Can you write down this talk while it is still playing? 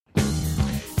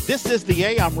This is the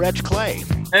A. I'm Reg Clay.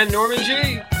 And Norman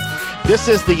G. This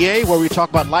is the A, where we talk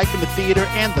about life in the theater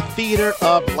and the theater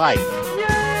of life.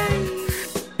 Yay!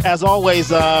 As always,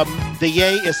 the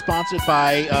A is sponsored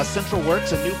by Central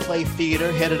Works, a new play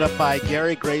theater headed up by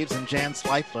Gary Graves and Jan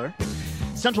Schleifler.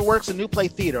 Central Works, a new play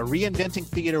theater, reinventing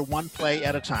theater one play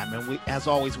at a time. And we, as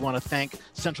always, want to thank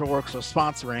Central Works for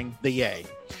sponsoring the A.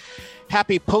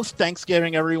 Happy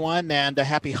post-Thanksgiving, everyone, and a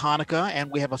happy Hanukkah.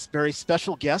 And we have a very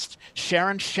special guest,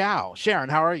 Sharon Shao. Sharon,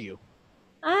 how are you?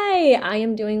 Hi, I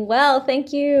am doing well.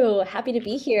 Thank you. Happy to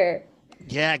be here.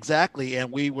 Yeah, exactly. And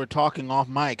we were talking off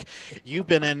mic. You've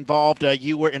been involved,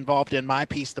 you were involved in my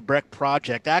piece, The Brecht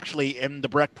Project. Actually, in the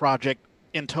Brecht Project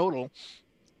in total,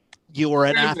 you were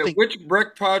in, I think... Which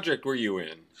Brecht Project were you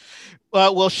in?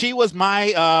 Well, she was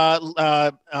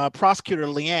my prosecutor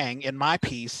Liang in my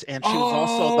piece, and she was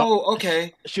also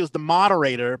she was the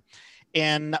moderator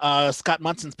in Scott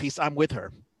Munson's piece. I'm with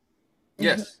her.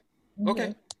 Yes.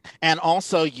 Okay. And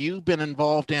also, you've been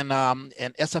involved in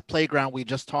SF Playground. We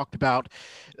just talked about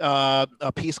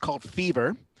a piece called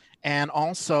Fever, and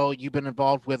also you've been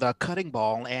involved with Cutting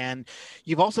Ball, and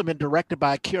you've also been directed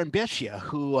by Kieran Beshia,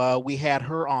 who we had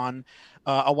her on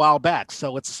a while back.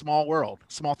 So it's a small world,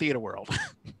 small theater world.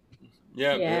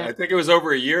 Yeah, I think it was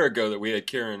over a year ago that we had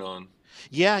Kieran on.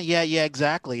 Yeah,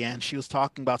 exactly. And she was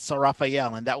talking about Sir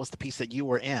Raphael, and that was the piece that you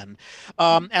were in.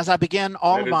 As I begin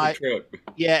every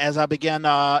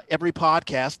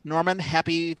podcast, Norman,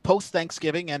 happy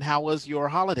post-Thanksgiving, and how was your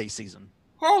holiday season?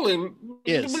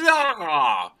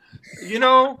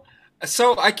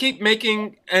 So I keep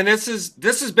making, and this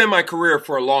has been my career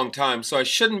for a long time, so I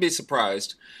shouldn't be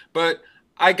surprised, but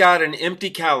I got an empty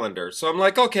calendar. So I'm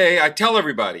like, okay, I tell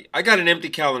everybody, I got an empty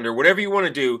calendar, whatever you want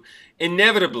to do.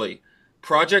 Inevitably,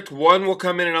 Project 1 will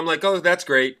come in and I'm like, oh, that's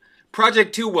great.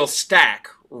 Project 2 will stack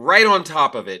right on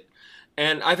top of it.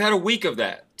 And I've had a week of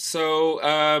that.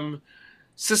 So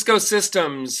Cisco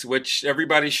Systems, which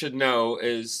everybody should know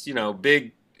is,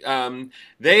 big.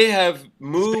 They have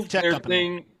moved their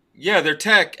thing. Yeah, their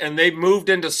tech, and they moved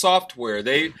into software.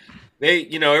 They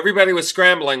everybody was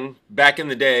scrambling back in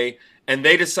the day, and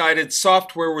they decided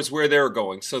software was where they were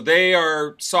going. So they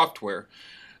are software.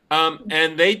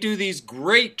 And they do these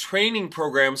great training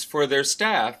programs for their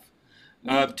staff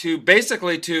to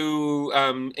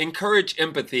encourage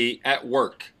empathy at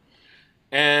work.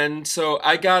 And so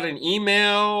I got an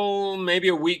email maybe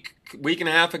a week and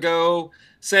a half ago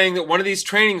saying that one of these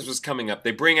trainings was coming up.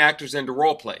 They bring actors into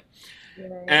role play.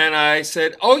 Right. And I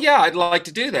said, oh, yeah, I'd like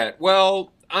to do that.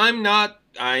 Well, I'm not.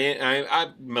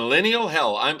 I'm millennial.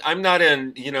 Hell, I'm not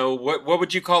in. What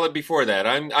would you call it before that?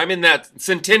 I'm in that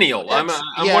centennial. I'm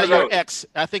one of those. X.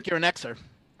 I think you're an Xer.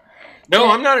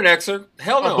 No, I'm not an Xer.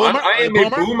 Hell no. I am a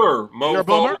boomer. You're a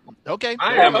boomer. Okay.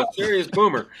 I am a serious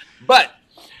boomer. But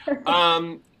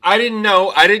I didn't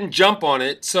know. I didn't jump on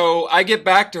it. So I get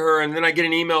back to her, and then I get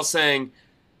an email saying,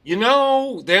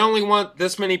 they only want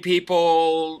this many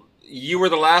people. You were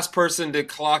the last person to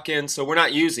clock in, so we're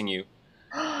not using you.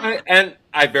 And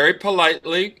I very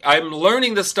politely, I'm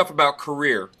learning this stuff about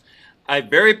career. I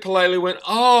very politely went,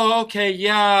 oh, okay,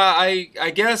 yeah,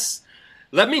 I guess.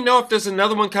 Let me know if there's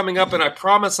another one coming up, and I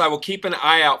promise I will keep an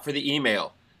eye out for the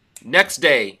email. Next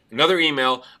day, another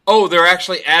email. Oh, they're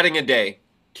actually adding a day.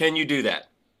 Can you do that?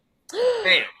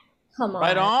 Bam. Come on.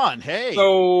 Right on. Hey.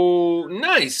 So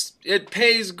nice. It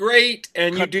pays great,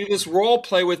 and you do this role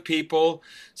play with people.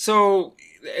 So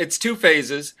it's 2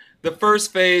 phases. The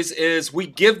first phase is we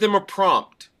give them a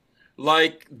prompt.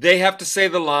 Like they have to say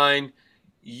the line,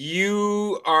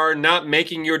 you are not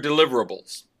making your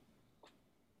deliverables.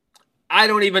 I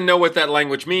don't even know what that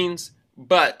language means,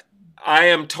 but I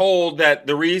am told that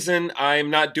the reason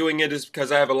I'm not doing it is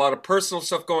because I have a lot of personal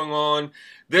stuff going on.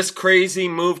 This crazy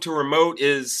move to remote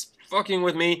is fucking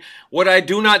with me. What I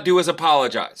do not do is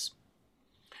apologize.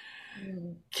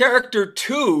 Character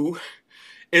 2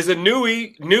 is a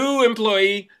new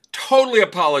employee, totally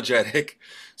apologetic.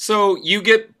 So you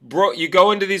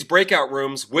go into these breakout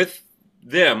rooms with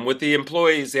them, with the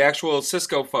employees, the actual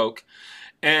Cisco folk.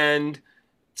 And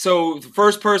so the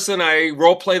first person I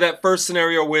role play that first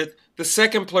scenario with, the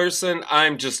second person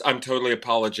I'm totally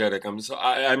apologetic. I'm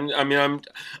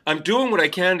doing what I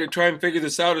can to try and figure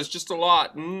this out. It's just a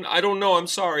lot. I don't know. I'm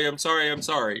sorry.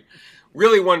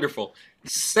 Really wonderful.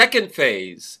 Second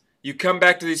phase, you come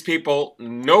back to these people,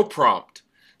 no prompt.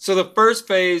 So the first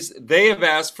phase, they have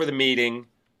asked for the meeting,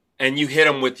 and you hit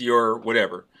them with your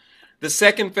whatever. The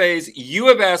second phase, you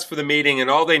have asked for the meeting, and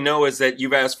all they know is that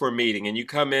you've asked for a meeting. And you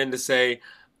come in to say,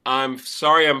 I'm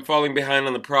sorry I'm falling behind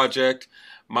on the project.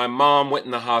 My mom went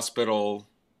in the hospital.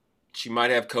 She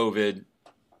might have COVID.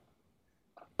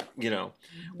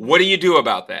 What do you do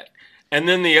about that? And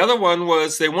then the other one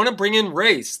was they want to bring in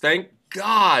race. Thank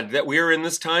God that we are in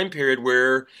this time period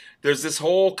where there's this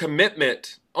whole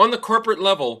commitment on the corporate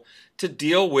level to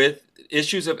deal with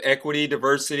issues of equity,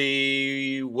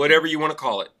 diversity, whatever you want to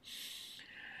call it.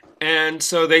 And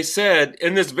so they said,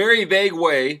 in this very vague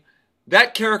way,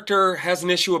 that character has an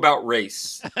issue about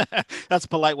race. That's a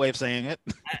polite way of saying it.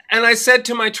 And I said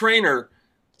to my trainer,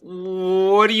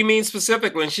 what do you mean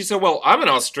specifically? And she said, well, I'm an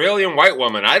Australian white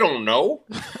woman. I don't know.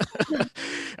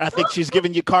 I think she's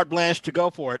giving you carte blanche to go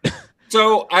for it.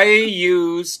 So I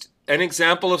used an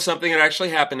example of something that actually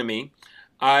happened to me.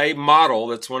 I model.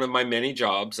 That's one of my many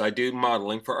jobs. I do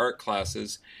modeling for art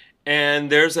classes.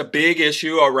 And there's a big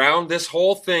issue around this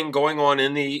whole thing going on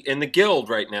in the guild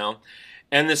right now.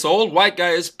 And this old white guy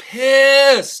is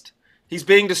pissed. He's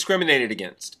being discriminated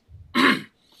against. And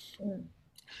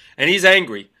he's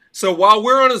angry. So while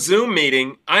we're on a Zoom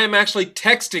meeting, I am actually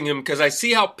texting him because I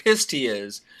see how pissed he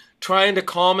is, trying to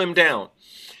calm him down.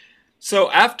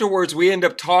 So afterwards, we end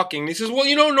up talking. He says, well,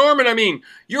 Norman, I mean,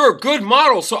 you're a good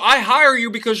model, so I hire you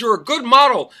because you're a good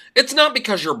model. It's not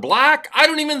because you're black. I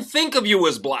don't even think of you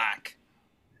as black.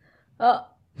 Oh.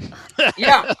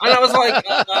 Yeah. And I was like,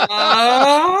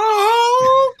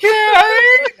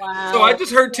 okay. Wow. So I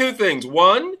just heard two things.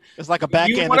 One, it's like a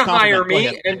backhanded you want to hire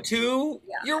compliment. me. And two,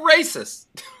 you're racist.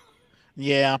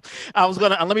 Yeah. I was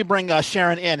going to, let me bring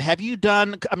Sharon in. Have you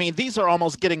done, I mean, these are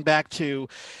almost getting back to,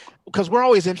 because we're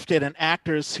always interested in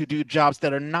actors who do jobs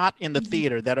that are not in the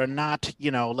theater, that are not,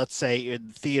 let's say in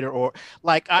theater or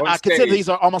like, I consider these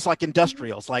are almost like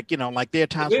industrials, like, like there are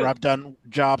times where I've done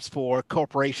jobs for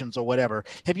corporations or whatever.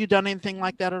 Have you done anything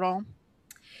like that at all?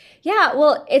 Yeah,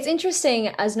 well, it's interesting.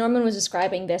 As Norman was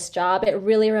describing this job, it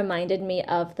really reminded me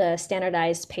of the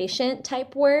standardized patient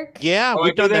type work. Yeah,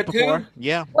 we've done that before. Too?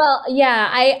 Yeah. Well,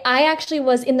 yeah, I actually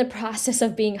was in the process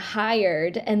of being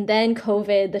hired, and then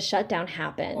COVID, the shutdown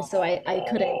happened, so I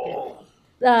couldn't.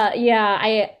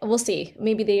 We'll see.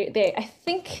 Maybe they I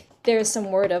think there's some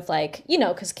word of like,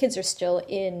 because kids are still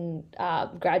in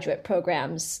graduate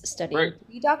programs studying to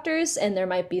be doctors, and there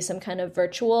might be some kind of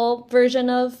virtual version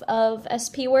of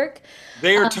SP work.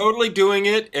 They are totally doing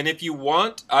it, and if you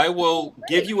want, I will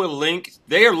give you a link.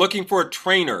 They are looking for a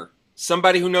trainer,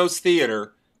 somebody who knows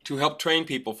theater, to help train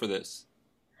people for this.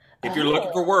 If you're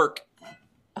looking for work.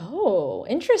 Oh,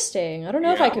 interesting. I don't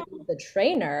know if I could be the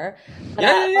trainer. But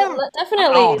Yeah.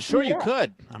 Definitely. Oh, I'm sure you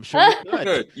could. I'm sure you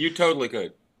could. You totally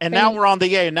could. And now we're on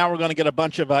the and now we're going to get a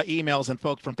bunch of emails and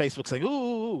folks from Facebook saying,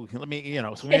 "Ooh, let me,"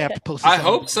 so we have to post. I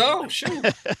hope so. Sure.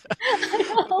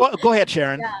 Well, go ahead,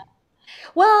 Sharon. Yeah.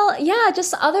 Well, yeah,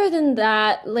 just other than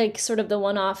that, like sort of the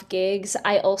one-off gigs,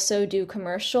 I also do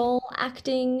commercial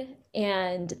acting,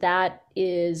 and that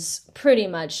is pretty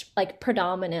much like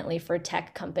predominantly for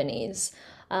tech companies.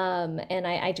 And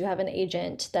I do have an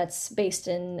agent that's based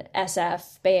in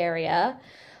SF, Bay Area.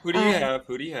 Who do you have?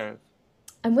 Who do you have?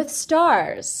 I'm with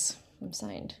Stars. I'm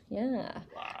signed. Yeah.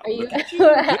 Wow. Are you?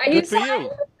 Are you signed?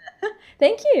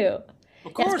 Thank you.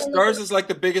 Of course, Stars is like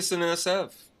the biggest in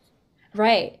SF.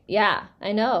 Right. Yeah,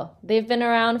 I know. They've been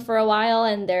around for a while,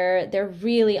 and they're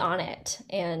really on it.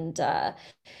 And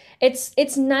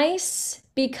it's nice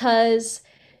because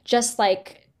just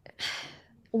like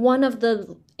one of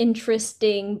the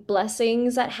interesting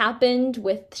blessings that happened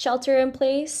with Shelter in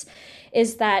Place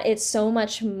is that it's so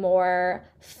much more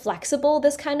flexible,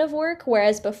 this kind of work,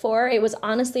 whereas before it was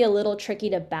honestly a little tricky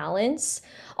to balance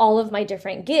all of my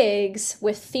different gigs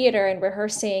with theater and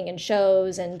rehearsing and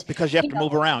shows. And because you have to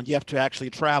move around, you have to actually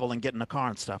travel and get in a car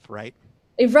and stuff, right?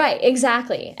 Right,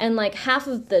 exactly. And like half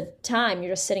of the time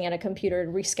you're just sitting at a computer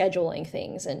rescheduling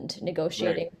things and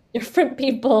negotiating with different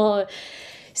people.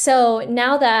 So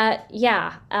now that,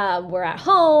 we're at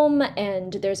home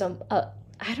and there's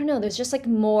I don't know, there's just like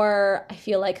more, I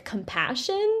feel like,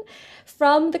 compassion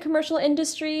from the commercial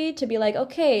industry to be like,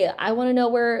 okay, I want to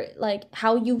know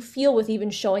how you feel with even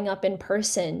showing up in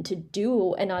person to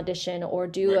do an audition or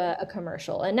do a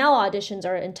commercial. And now auditions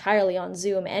are entirely on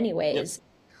Zoom anyways,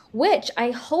 which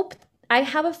I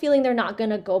have a feeling they're not going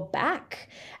to go back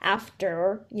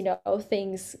after,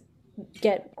 things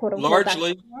get quote unquote back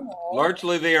to normal.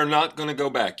 Largely they are not going to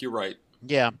go back. You're right.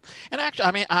 Yeah. And actually,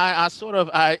 I mean,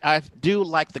 I do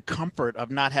like the comfort of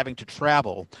not having to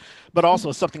travel, but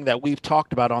also something that we've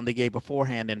talked about on the Gay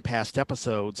beforehand in past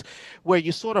episodes, where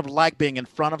you sort of like being in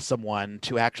front of someone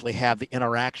to actually have the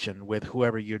interaction with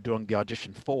whoever you're doing the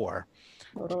audition for.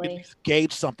 at Totally. least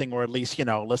gauge something, or at least,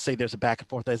 let's say there's a back and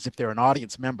forth as if they're an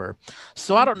audience member.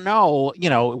 So I Mhm. don't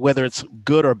know, whether it's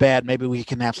good or bad. Maybe we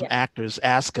can have some Yeah. actors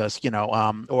ask us,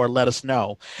 or let us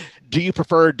know. Do you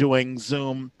prefer doing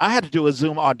Zoom? I had to do a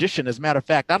Zoom audition. As a matter of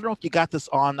fact, I don't know if you got this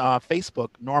on Facebook,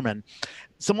 Norman.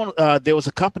 There was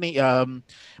a company,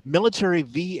 Military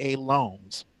VA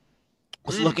Loans,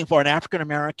 was Mm, looking for an African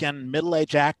American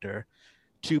middle-aged actor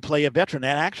to play a veteran.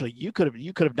 And actually, you could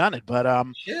have done it, but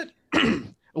shit.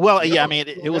 well, yeah, I No, mean,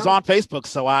 it was no. on Facebook,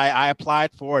 so I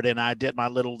applied for it, and I did my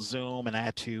little Zoom, and I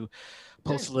had to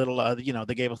post a Nice. little.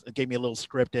 They gave me a little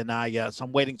script, and so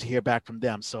I'm waiting to hear back from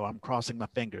them. So I'm crossing my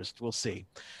fingers. We'll see.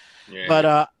 But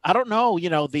Yeah. I don't know,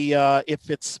 the if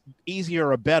it's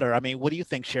easier or better. I mean, what do you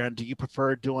think, Sharon? Do you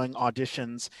prefer doing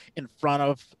auditions in front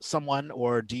of someone,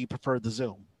 or do you prefer the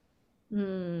Zoom?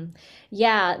 Mm.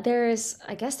 Yeah,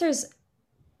 I guess there's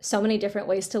so many different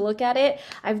ways to look at it.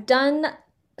 I've done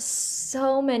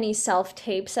so many self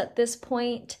tapes at this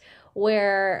point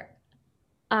where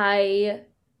I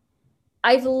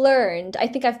I've learned, I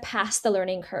think I've passed the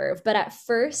learning curve, but at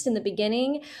first in the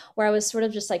beginning where I was sort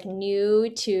of just like new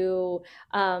to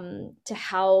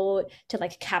how to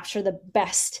like capture the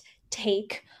best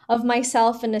take of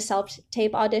myself in a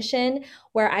self-tape audition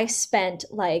where I spent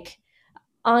like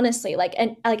honestly like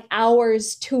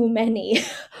hours too many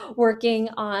working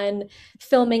on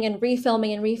filming and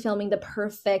refilming the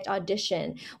perfect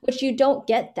audition, which you don't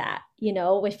get that,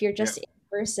 if you're Yeah. just in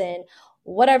person.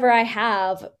 Whatever I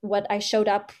have, what I showed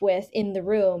up with in the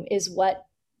room is what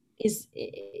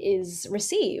is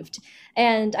received.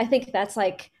 And I think that's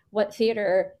like what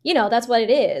theater, that's what it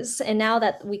is. And now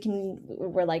that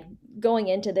we're like going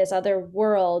into this other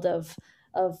world of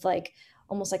like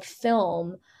almost like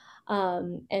film,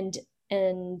 and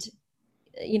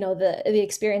the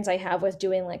experience I have with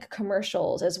doing like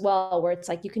commercials as well, where it's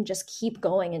like you can just keep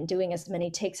going and doing as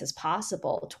many takes as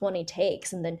possible, 20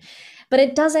 takes, and then but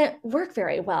it doesn't work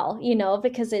very well,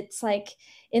 because it's like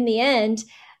in the end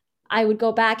I would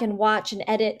go back and watch and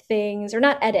edit things, or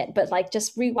not edit, but like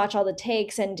just rewatch all the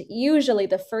takes. And usually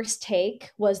the first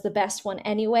take was the best one,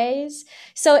 anyways.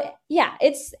 So, yeah,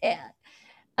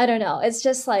 I don't know. It's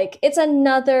just like, it's an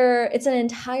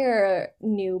entire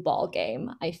new ball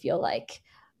game, I feel like,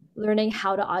 learning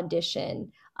how to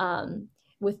audition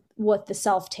with the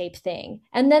self tape thing.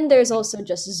 And then there's also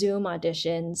just Zoom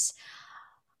auditions.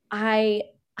 I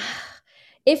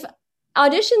if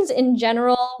auditions in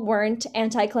general weren't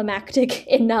anticlimactic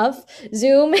enough,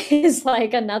 Zoom is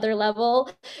like another level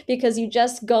because you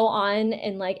just go on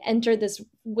and like enter this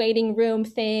waiting room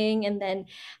thing and then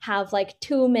have like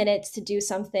 2 minutes to do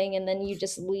something and then you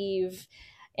just leave.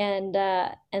 And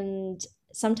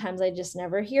sometimes I just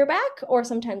never hear back, or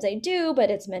sometimes I do, but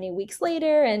it's many weeks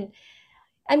later. And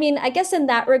I mean, I guess in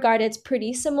that regard, it's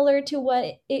pretty similar to what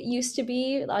it used to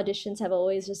be. Auditions have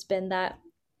always just been that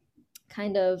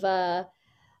kind of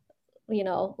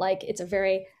like it's a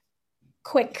very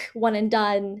quick one and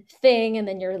done thing, and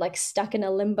then you're like stuck in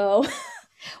a limbo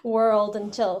world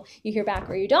until you hear back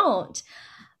or you don't.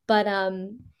 But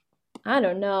I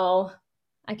don't know.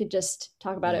 I could just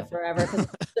talk about Yeah. it forever because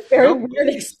it's a very No, weird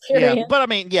please. Yeah, experience. but I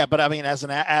mean, as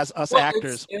us Well,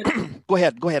 actors, go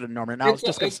ahead, Norman. I was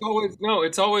just gonna. it's always no,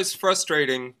 it's always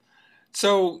frustrating.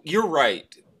 So you're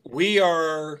right. We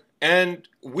are going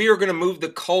to move the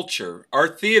culture. Our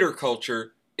theater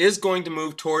culture is going to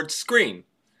move towards screen.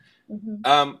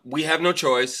 Hmm. We have no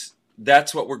choice.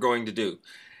 That's what we're going to do.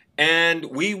 And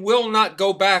we will not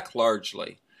go back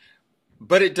largely.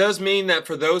 But it does mean that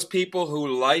for those people who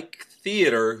like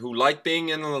theater, who like being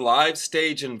in a live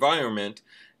stage environment,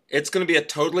 it's going to be a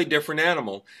totally different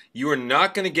animal. You are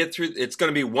not going to get through, it's going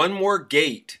to be one more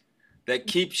gate that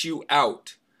keeps you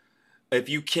out. If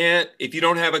you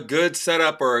don't have a good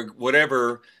setup or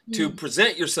whatever to Mm.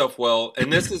 present yourself well,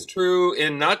 and this is true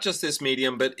in not just this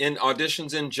medium, but in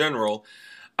auditions in general,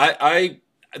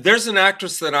 there's an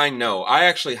actress that I know. I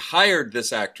actually hired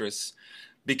this actress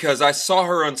because I saw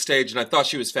her on stage and I thought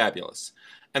she was fabulous.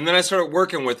 And then I started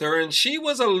working with her and she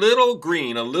was a little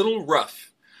green, a little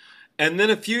rough. And then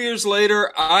a few years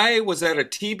later, I was at a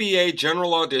TBA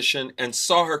general audition and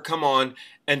saw her come on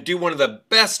and do one of the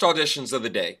best auditions of the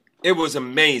day. It was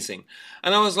amazing.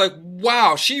 And I was like,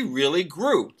 wow, she really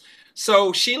grew.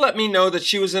 So she let me know that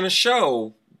she was in a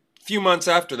show a few months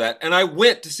after that. And I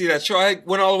went to see that show. I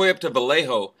went all the way up to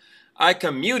Vallejo. I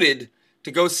commuted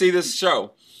to go see this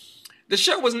show. The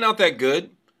show was not that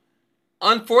good.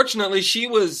 Unfortunately, she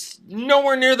was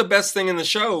nowhere near the best thing in the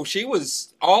show.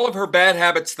 All of her bad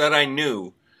habits that I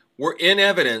knew were in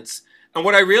evidence. And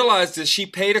what I realized is she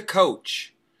paid a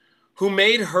coach who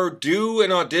made her do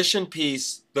an audition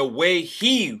piece the way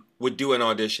he would do an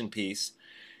audition piece.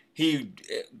 He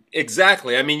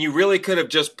exactly. I mean, you really could have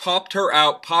just popped her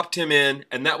out, popped him in,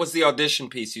 and that was the audition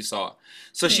piece you saw.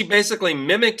 So she basically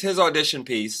mimicked his audition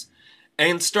piece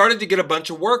and started to get a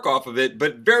bunch of work off of it.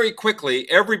 But very quickly,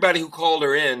 everybody who called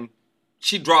her in,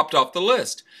 she dropped off the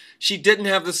list. She didn't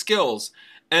have the skills,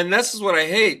 and this is what I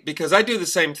hate, because I do the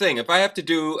same thing. If I have to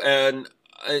do an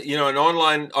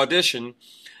online audition,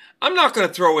 I'm not going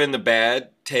to throw in the bad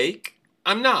take.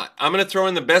 I'm not. I'm going to throw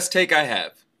in the best take I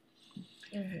have.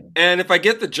 Mm-hmm. And if I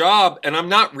get the job and I'm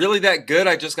not really that good,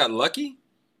 I just got lucky,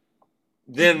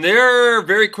 then they're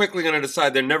very quickly going to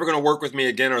decide they're never going to work with me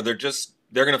again, or they're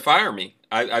going to fire me.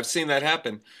 I've seen that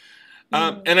happen.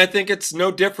 And I think it's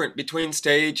no different between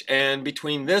stage and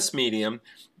between this medium.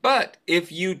 But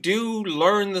if you do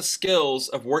learn the skills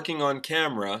of working on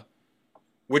camera,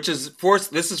 which is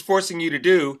this is forcing you to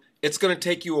do, it's going to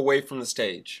take you away from the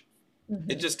stage. Mm-hmm.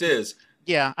 It just is.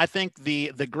 Yeah, I think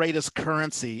the greatest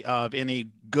currency of any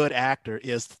good actor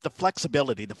is the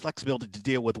flexibility to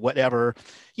deal with whatever,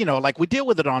 like we deal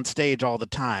with it on stage all the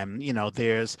time.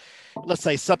 There's, let's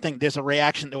say there's a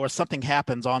reaction or something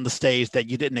happens on the stage that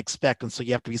you didn't expect. And so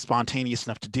you have to be spontaneous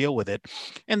enough to deal with it.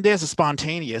 And there's a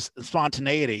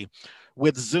spontaneity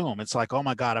with Zoom. It's like, oh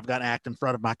my God, I've got to act in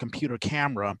front of my computer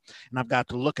camera and I've got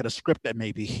to look at a script that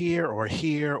may be here, or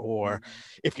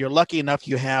if you're lucky enough,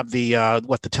 you have the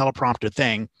teleprompter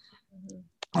thing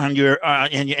on your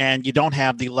and you don't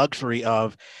have the luxury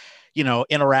of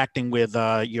interacting with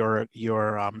your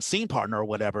scene partner or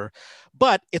whatever.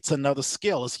 But it's another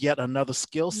skill. It's yet another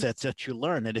skill set that you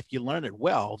learn. And if you learn it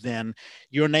well, then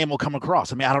your name will come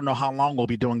across. I mean, I don't know how long we'll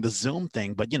be doing the Zoom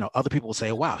thing, but other people will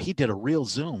say, wow, he did a real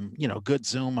Zoom, good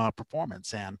Zoom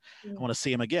performance, and I want to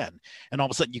see him again. And all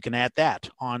of a sudden you can add that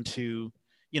onto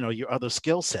your other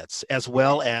skill sets, as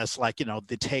well as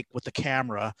the take with the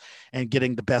camera and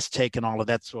getting the best take and all of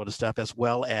that sort of stuff, as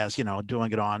well as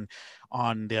doing it on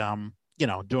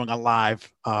doing a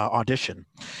live audition.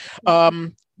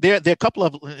 There are a couple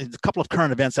of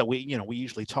current events that we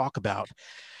usually talk about.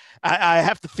 I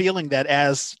have the feeling that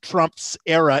as Trump's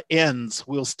era ends,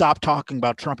 we'll stop talking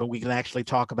about Trump and we can actually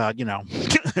talk about,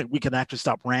 we can actually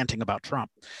stop ranting about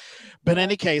Trump. But in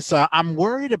any case, I'm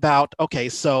worried about,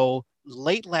 so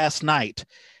late last night,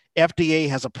 FDA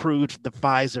has approved the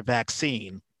Pfizer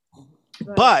vaccine,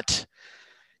 but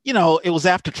it was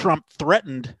after Trump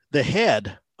threatened the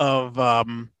head of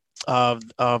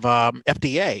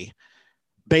FDA.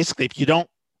 Basically, if you don't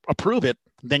approve it,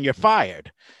 then you're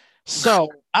fired. So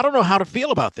I don't know how to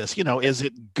feel about this. Is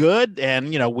it good? And,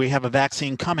 we have a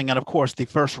vaccine coming. And of course, the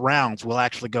first rounds will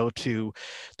actually go to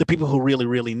the people who really,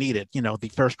 really need it,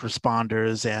 the first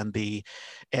responders and the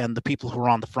people who are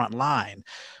on the front line.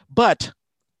 But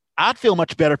I'd feel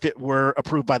much better if it were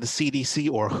approved by the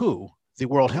CDC or WHO, the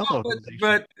World Health Organization.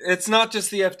 But it's not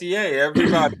just the FDA.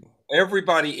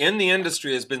 Everybody in the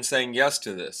industry has been saying yes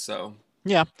to this. So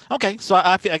yeah, okay. So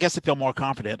I guess I feel more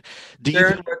confident. Do you?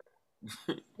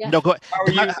 Yeah. No, go. How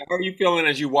are you feeling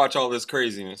as you watch all this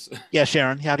craziness? Yeah,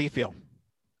 Sharon, how do you feel?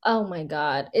 Oh my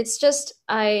God, it's just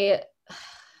I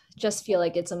just feel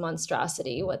like it's a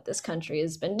monstrosity what this country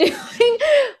has been doing.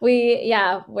 We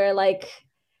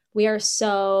are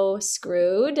so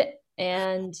screwed,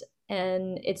 and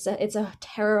it's a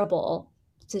terrible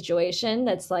situation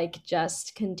that's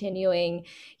just continuing.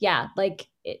 Yeah,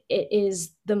 it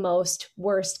is the most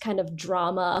worst kind of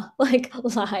drama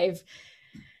live.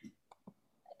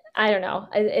 I don't know.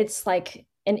 It's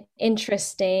an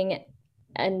interesting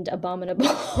and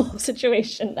abominable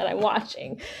situation that I'm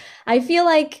watching. I feel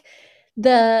like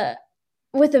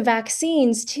with the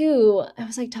vaccines too, I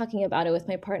was talking about it with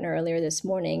my partner earlier this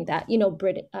morning that,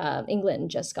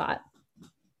 England just got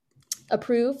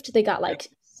approved. They got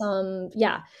some,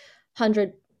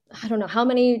 100, I don't know how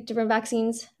many different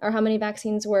vaccines or how many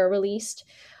vaccines were released.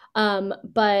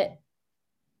 But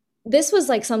this was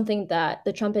something that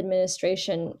the Trump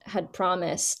administration had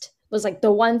promised, was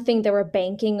the one thing they were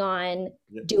banking on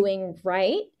doing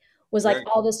right, was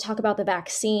all this talk about the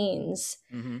vaccines.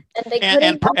 Mm-hmm.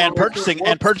 And they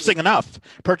purchasing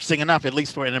enough, at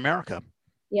least for in America.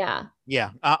 Yeah. Yeah.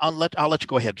 I'll let you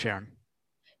go ahead, Sharon.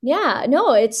 Yeah,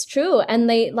 no, it's true. And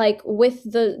they with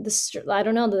the I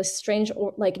don't know, the strange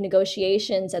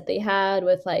negotiations that they had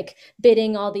with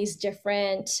bidding all these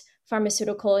different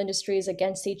pharmaceutical industries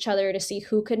against each other to see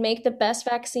who could make the best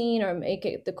vaccine or make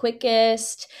it the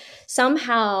quickest.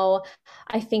 Somehow,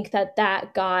 I think that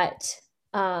got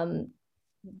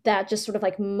that just sort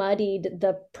of muddied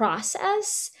the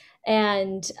process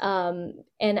and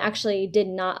actually did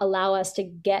not allow us to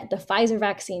get the Pfizer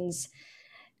vaccines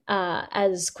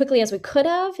as quickly as we could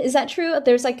have. Is that true?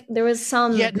 There was Yeah,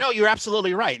 some. no, you're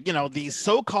absolutely right. The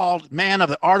so-called man of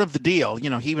the art of the deal,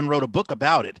 he even wrote a book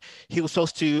about it. He was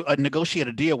supposed to negotiate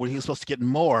a deal where he was supposed to get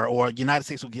more, or the United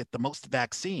States would get the most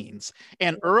vaccines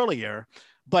and earlier,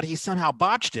 but he somehow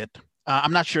botched it.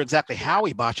 I'm not sure exactly how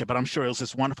he botched it, but I'm sure it was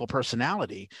this wonderful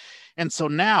personality. And so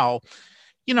now,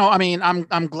 I mean,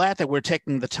 I'm glad that we're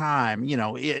taking the time.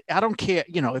 I don't care,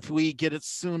 if we get it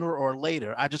sooner or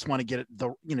later. I just want to get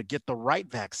the right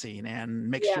vaccine and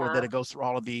make sure that Yeah. it goes through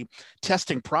all of the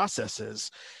testing processes.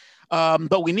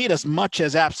 But we need as much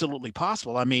as absolutely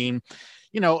possible. I mean,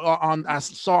 I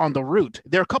saw on the route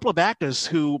there are a couple of actors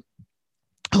who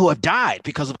have died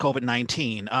because of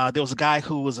COVID-19. There was a guy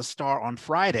who was a star on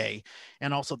Friday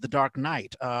and also The Dark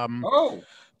Knight. Oh,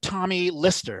 Tommy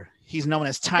Lister. He's known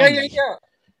as yeah, yeah, Tiny. yeah.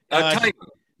 Uh, Tiny.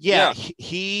 yeah, Yeah.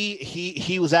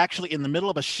 he was actually in the middle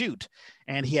of a shoot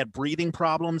and he had breathing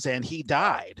problems and he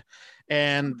died.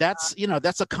 And that's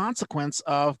a consequence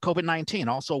of COVID-19.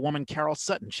 Also, a woman, Carol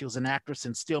Sutton, she was an actress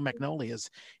in Steel Magnolias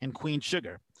and Queen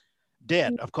Sugar,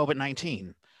 dead of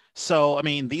COVID-19. So, I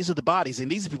mean, these are the bodies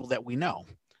and these are people that we know.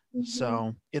 Mhm.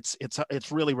 So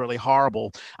it's really, really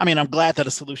horrible. I mean, I'm glad that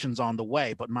a solution's on the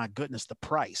way, but my goodness, the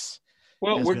price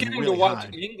Well, has we're been getting to really watch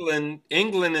high. England.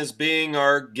 England is being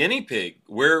our guinea pig.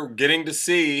 We're getting to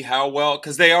see how well,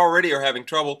 because they already are having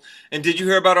trouble. And did you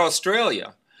hear about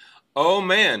Australia? Oh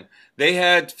man, they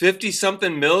had 50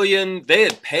 something million. They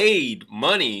had paid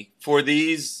money for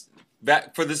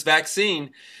for this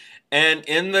vaccine, and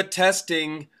in the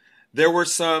testing, there were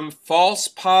some false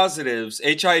positives,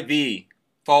 HIV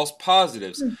false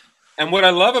positives. And what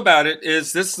I love about it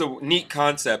is this is a neat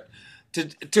concept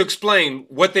to explain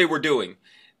what they were doing.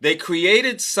 They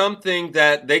created something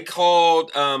that they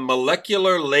called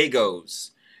molecular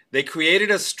Legos. They created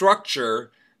a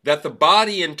structure that the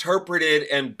body interpreted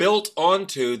and built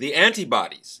onto the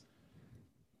antibodies.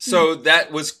 So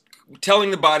that was telling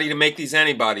the body to make these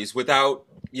antibodies without,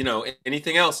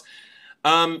 anything else.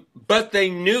 But they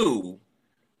knew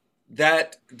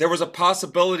that there was a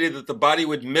possibility that the body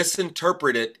would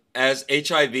misinterpret it as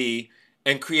HIV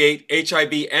and create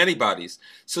HIV antibodies.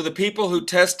 So the people who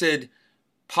tested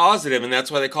positive, and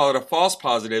that's why they call it a false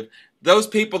positive, those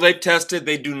people they've tested,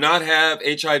 they do not have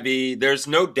HIV. There's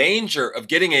no danger of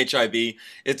getting HIV.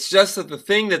 It's just that the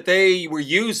thing that they were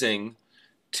using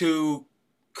to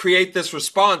create this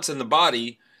response in the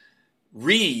body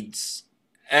reads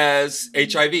as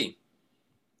HIV. Hmm.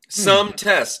 Some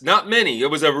tests, not many. It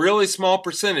was a really small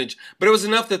percentage, but it was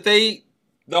enough that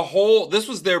this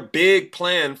was their big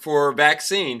plan for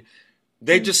vaccine.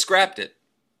 They just scrapped it.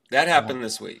 That Wow. happened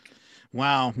this week.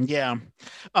 Wow. Yeah.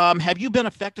 Have you been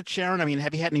affected, Sharon? I mean,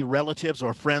 have you had any relatives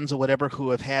or friends or whatever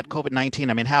who have had COVID-19?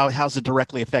 I mean, how's it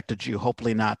directly affected you?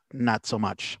 Hopefully not so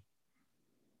much.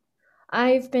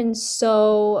 I've been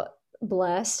so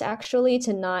blessed actually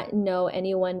to not know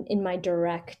anyone in my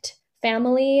direct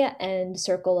family and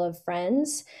circle of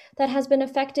friends that has been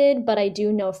affected, but I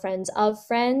do know friends of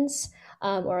friends,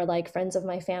 or like friends of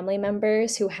my family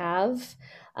members who have.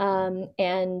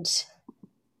 And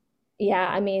yeah,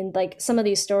 I mean, like some of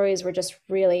these stories were just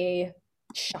really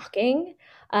shocking,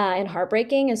 and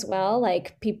heartbreaking as well.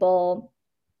 Like people,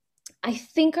 I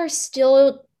think, are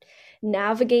still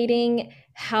navigating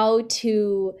how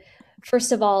to,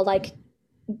 first of all, like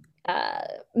uh,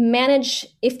 manage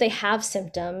if they have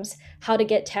symptoms, how to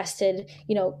get tested,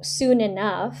 soon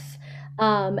enough,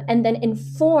 and then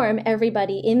inform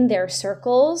everybody in their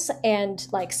circles and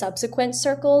like subsequent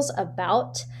circles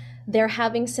about they're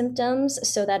having symptoms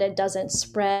so that it doesn't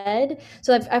spread.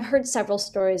 So I've heard several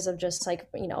stories of just like,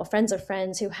 friends of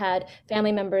friends who had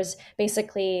family members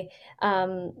basically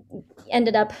um,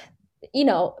 ended up, you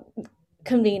know,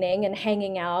 convening and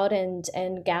hanging out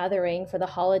and gathering for the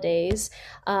holidays,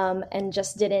 and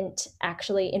just didn't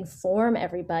actually inform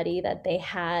everybody that they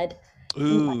had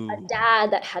Ooh. a dad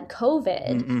that had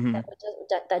COVID Mm-hmm.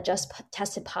 that just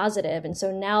tested positive, and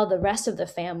so now the rest of the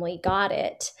family got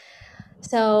it.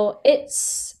 So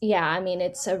it's, yeah, I mean,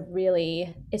 it's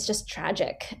just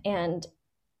tragic, and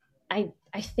I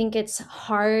think it's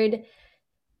hard.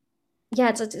 Yeah,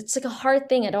 it's like a hard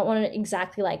thing. I don't want to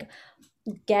exactly like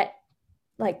get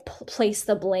like place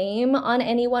the blame on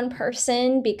any one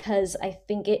person because I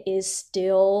think it is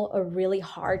still a really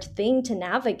hard thing to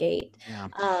navigate. Yeah.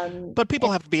 But And people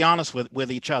have to be honest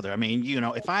with each other. I mean,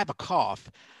 if I have a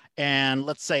cough and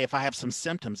let's say if I have some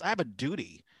symptoms, I have a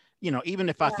duty. Even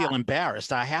if I feel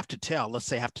embarrassed, I have to tell, let's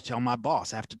say I have to tell my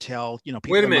boss, I have to tell, Wait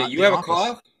people a in minute, you the have a office.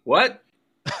 cough? What?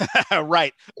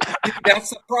 Right. See, that's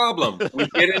the problem. We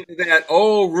get into that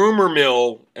old rumor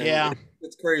mill, and Yeah.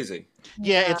 it's crazy.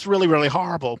 Yeah, yeah, it's really, really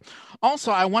horrible.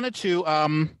 Also, I wanted to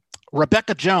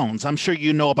Rebecca Jones. I'm sure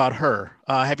you know about her.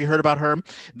 Have you heard about her?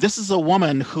 This is a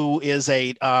woman who is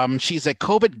a she's a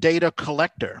COVID data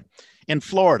collector in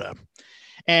Florida.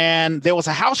 And there was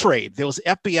a house raid. There was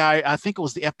FBI. I think it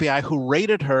was the FBI who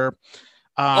raided her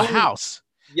Oh, house.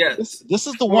 yes. This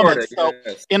is the woman. Florida, So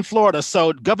yes. in Florida,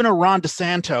 so Governor Ron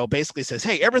DeSanto basically says,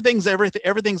 "Hey,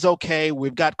 everything's okay.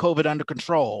 We've got COVID under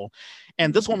control."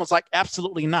 And this woman's like,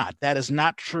 "Absolutely not. That is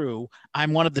not true.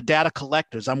 I'm one of the data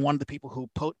collectors. I'm one of the people who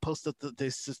posted the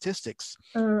statistics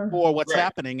Uh, for what's Right.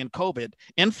 happening in COVID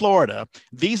in Florida.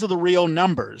 These are the real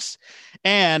numbers."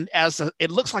 And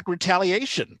it looks like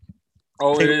retaliation.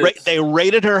 Oh, it is. They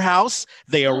raided her house.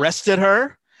 They arrested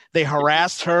her. They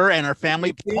harassed her and her If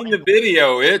family. you've seen the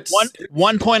video, One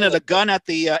it's pointed a gun at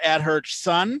her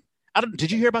son. I don't. Did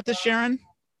you hear about this, Sharon?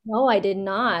 no, I did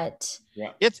not. yeah.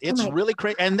 Oh It's my, really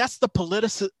crazy, and that's the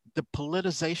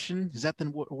politicization. Is that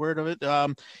the word of it?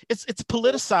 It's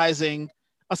politicizing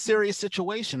a serious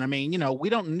situation. I mean, we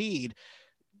don't need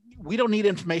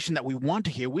information that we want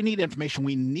to hear. We need information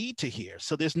we need to hear.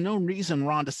 So there's no reason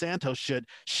Ron DeSantos should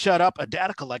shut up a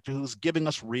data collector who's giving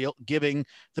the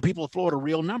people of Florida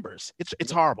real numbers.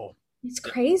 It's horrible. it's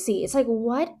crazy. It's like,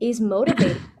 what is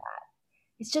motivating?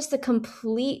 It's just a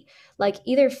complete, like,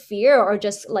 either fear or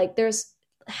just like there's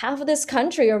half of this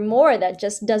country or more that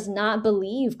just does not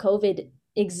believe COVID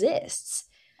exists.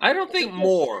 I don't think It's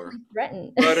more,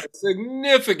 threatened. but a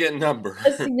significant number.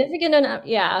 A significant enough,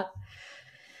 yeah.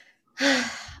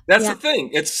 That's Yeah. the thing.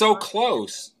 It's so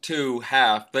close to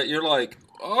half that you're like,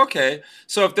 okay.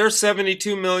 So if there's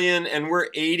 72 million and we're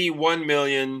 81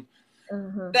 million,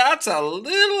 Uh-huh. that's a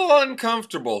little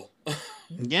uncomfortable.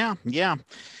 Yeah, yeah.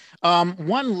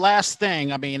 One last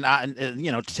thing. I mean,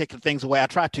 to take the things away, I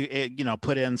try to,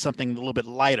 put in something a little bit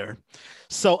lighter.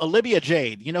 So Olivia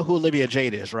Jade, you know who Olivia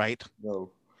Jade is, right?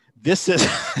 No. This is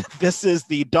this is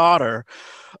the daughter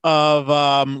of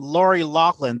Lori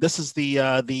Loughlin. This is the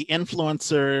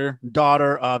influencer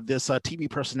daughter of this TV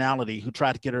personality who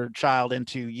tried to get her child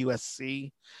into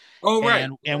USC Oh, right.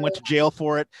 and went to jail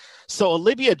for it. So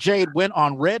Olivia Jade went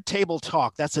on Red Table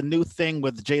Talk. That's a new thing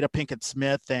with Jada Pinkett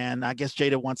Smith, and I guess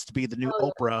Jada wants to be the new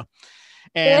Oh, Oprah.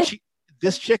 And yeah. she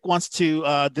this chick wants to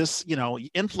this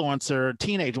influencer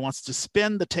teenager wants to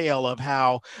spin the tale of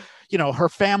how her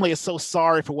family is so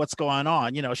sorry for what's going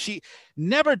on. She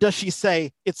never does she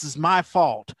say it's my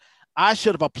fault, I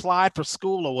should have applied for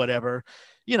school or whatever.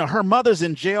 Her mother's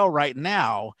in jail right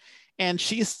now, and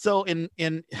she's still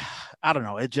in I don't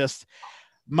know, it just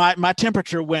my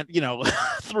temperature went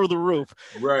through the roof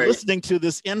Right. listening to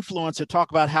this influencer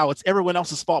talk about how it's everyone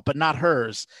else's fault but not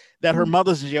hers, that her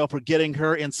mother's in jail for getting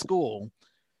her in school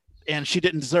and she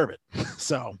didn't deserve it.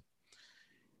 So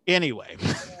anyway.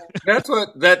 That's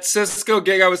what that Cisco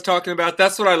gig I was talking about.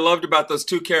 That's what I loved about those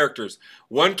two characters.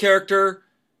 One character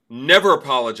never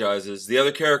apologizes. The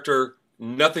other character,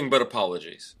 nothing but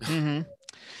apologies. Mm-hmm.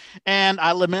 And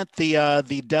I lament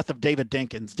the death of David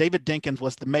Dinkins. David Dinkins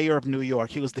was the mayor of New York.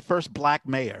 He was the first black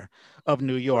mayor of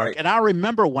New York. Right. And I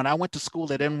remember when I went to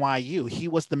school at NYU, he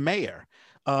was the mayor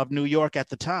of New York at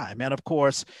the time. And of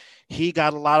course, he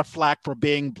got a lot of flack for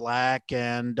being black,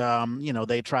 and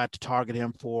they tried to target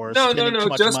him for No, no, spending too no,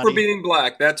 much just for money. being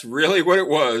black. That's really what it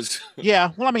was.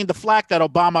 Yeah, well, I mean, the flack that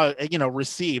Obama,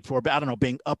 received for, I don't know,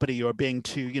 being uppity or being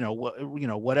too,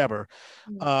 whatever.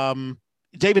 Um,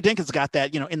 David Dinkins got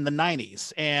that, in the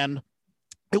 90s. And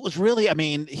it was really, I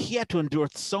mean, he had to endure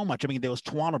so much. I mean, there was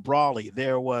Tawana Brawley,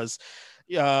 there was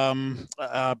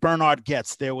Bernard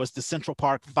Getz, there was the Central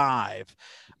Park Five,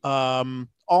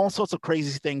 all sorts of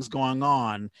crazy things going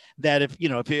on that if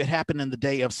it happened in the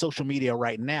day of social media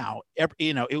right now,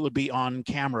 it would be on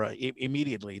camera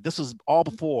immediately. This was all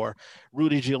before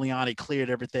Rudy Giuliani cleared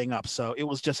everything up. So it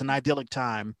was just an idyllic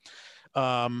time.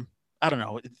 I don't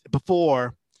know,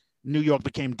 before New York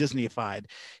became Disneyified.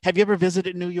 Have you ever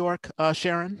visited New York,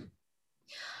 Sharon?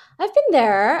 I've been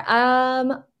there.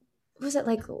 Was it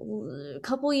like a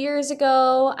couple years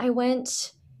ago? I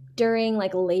went during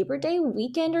like Labor Day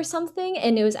weekend or something,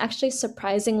 and it was actually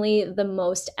surprisingly the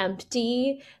most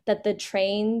empty that the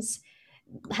trains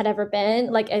had ever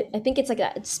been. Like I think it's like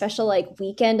a special like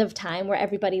weekend of time where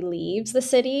everybody leaves the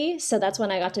city. So that's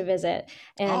when I got to visit.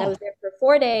 And I Oh, was there for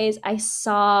 4 days. I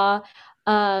saw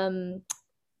um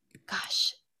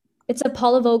gosh, it's a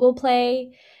Paula Vogel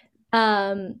play.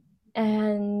 Um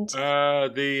and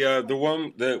The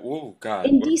one that oh God, what?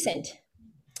 Indecent is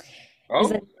the Oh,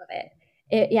 name of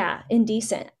it. Yeah,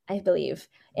 Indecent, I believe.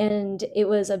 And it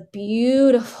was a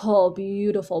beautiful,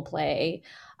 beautiful play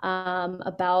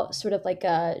about sort of like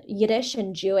a Yiddish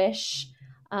and Jewish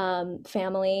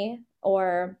family,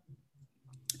 or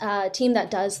team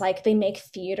that does like they make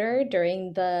theater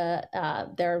during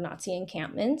their Nazi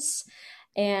encampments,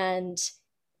 and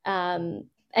um,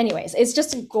 anyways, it's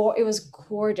just it was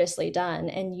gorgeously done,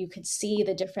 and you could see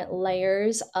the different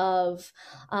layers of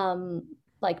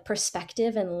like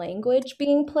perspective and language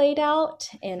being played out,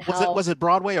 and how Was it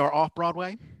Broadway or off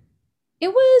Broadway? it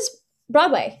was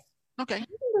Broadway. I Okay. don't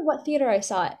remember what theater I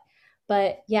saw it,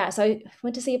 but yeah, so I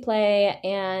went to see a play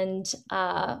and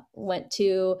went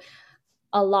to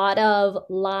a lot of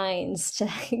lines to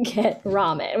get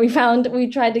ramen. We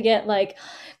tried to get like,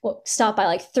 well, stop by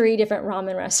like three different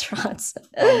ramen restaurants.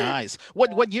 Oh, nice.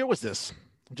 What year was this?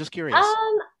 I'm just curious.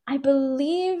 Um, I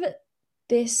believe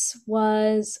this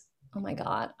was, oh my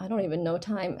God, I don't even know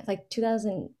time. Like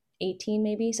 2018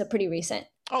 maybe, so pretty recent.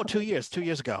 Oh, 2 years, 2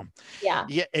 years ago. Yeah.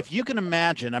 Yeah, if you can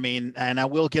imagine, I mean, and I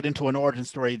will get into an origin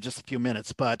story in just a few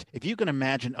minutes, but if you can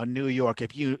imagine a New York,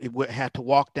 if you had to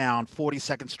walk down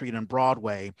 42nd Street and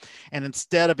Broadway, and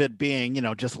instead of it being,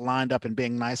 just lined up and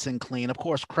being nice and clean, of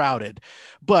course, crowded,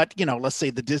 but, let's say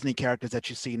the Disney characters that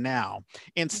you see now,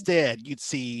 instead you'd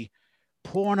see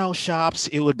porno shops.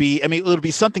 It would be, I mean, it would be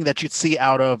something that you'd see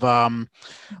out of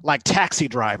like Taxi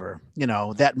Driver,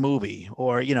 that movie,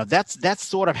 or that's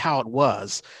sort of how it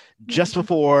was just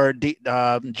before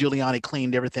Giuliani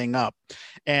cleaned everything up,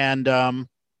 and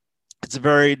it's a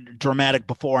very dramatic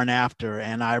before and after.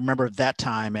 And I remember that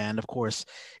time, and of course,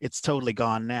 it's totally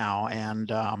gone now,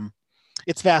 and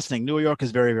it's fascinating. New York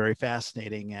is very, very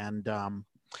fascinating, I and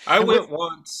with went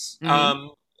once. mhm.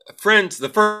 Friends, the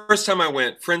first time I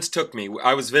went, friends took me.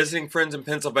 I was visiting friends in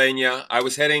Pennsylvania. I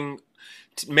was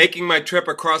making my trip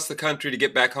across the country to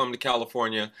get back home to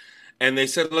California. And they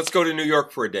said, let's go to New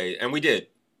York for a day. And we did.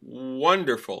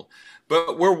 Wonderful.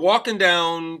 But we're walking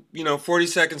down,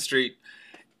 42nd Street,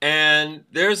 and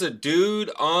there's a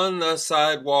dude on the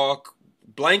sidewalk,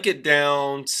 blanket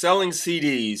down, selling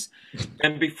CDs.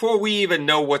 And before we even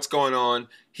know what's going on,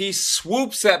 he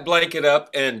swoops that blanket up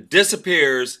and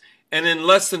disappears. And in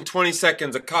less than 20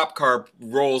 seconds, a cop car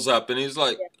rolls up. And he's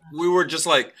like, we were just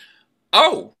like,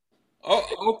 oh,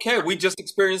 okay. We just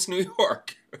experienced New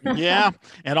York. Yeah,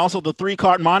 and also the three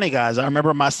card Monte guys. I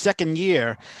remember my second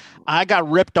year, I got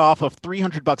ripped off of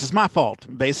 $300. It's my fault,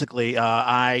 basically.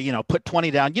 I, put 20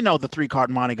 down. The three card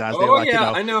Monte guys. They're Oh, like,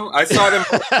 yeah, I know. I saw it in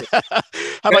Boston.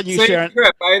 how about That you, same Sharon?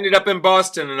 trip, I ended up in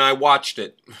Boston and I watched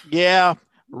it. Yeah,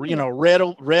 red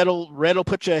will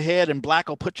put you ahead, and black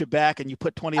will put you back, and you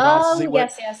put $20 to see Oh,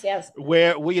 yes, yes, yes.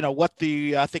 what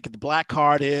the I think the black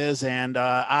card is, and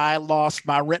I lost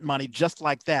my rent money just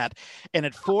like that, and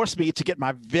it forced me to get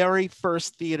my very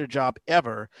first theater job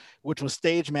ever, which was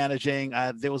stage managing.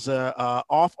 There was a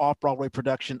off Broadway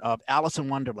production of Alice in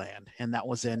Wonderland, and that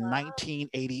was in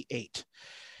 1988,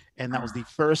 and that was the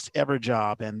first ever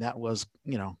job, and that was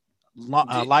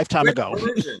a lifetime Which ago.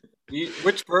 version?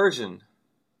 Which version?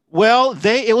 Well,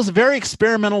 it was a very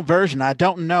experimental version. I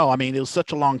don't know. I mean, it was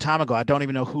such a long time ago. I don't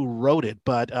even know who wrote it,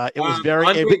 but it was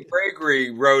Andre Gregory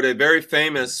wrote a very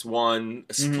famous one,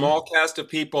 a mhm. small cast of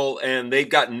people, and they've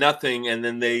got nothing, and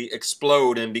then they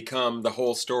explode and become the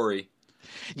whole story.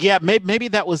 Yeah, maybe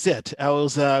that was it. It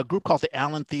was a group called the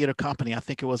Allen Theater Company. I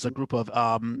think it was a group of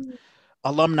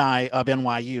alumni of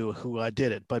NYU who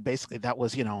did it. But basically, that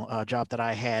was a job that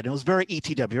I had. It was very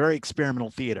ETW, very experimental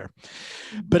theater.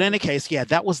 But in Mhm. any case, yeah,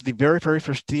 that was the very, very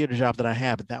first theater job that I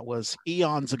had. But that was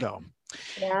eons ago.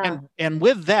 Yeah. And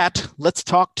with that, let's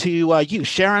talk to you,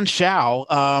 Sharon Shao.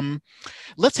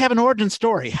 Let's have an origin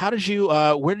story. How did you?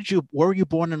 Where were you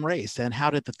born and raised, and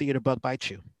how did the theater bug bite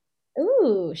you?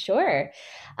 Ooh, sure.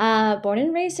 Born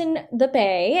and raised in the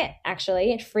Bay,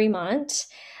 actually, at Fremont.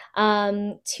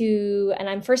 And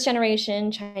I'm first generation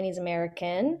Chinese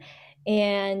American,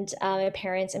 and my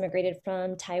parents immigrated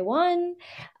from Taiwan,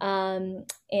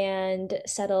 and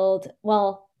settled.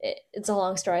 Well, it's a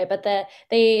long story, but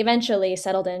they eventually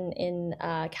settled in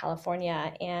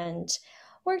California and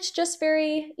worked just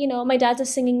very. My dad's a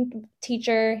singing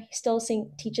teacher. He still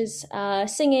teaches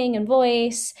singing and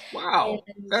voice, Wow,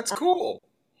 and that's cool.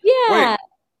 Wait, yeah,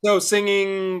 so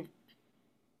singing,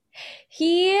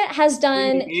 he has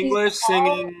done. singing He's English,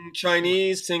 singing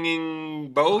Chinese,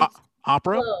 singing both?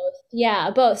 Opera? both. Yeah,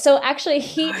 both. So actually,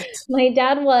 What? my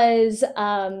dad was,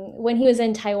 when he was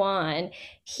in Taiwan,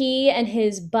 he and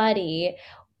his buddy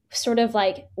sort of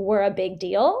like were a big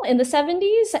deal in the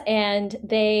 70s, and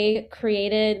they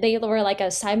were like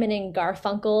a Simon and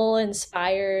Garfunkel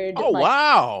inspired, Oh, like,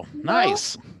 wow, duo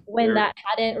nice. when Very that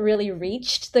hadn't really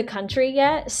reached the country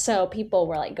yet. So people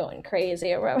were like going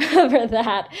crazy or whatever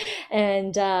that.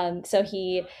 And so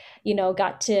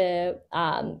got to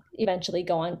eventually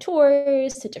go on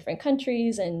tours to different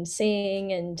countries and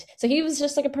sing. And so he was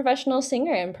just like a professional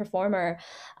singer and performer,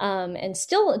 and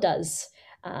still does,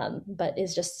 but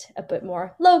is just a bit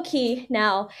more low key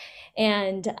now,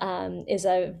 and is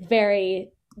a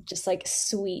very just like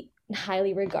sweet,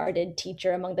 highly regarded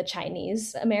teacher among the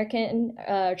Chinese American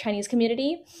Chinese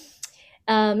community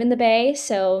in the Bay.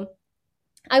 So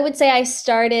I would say I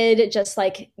started just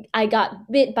like I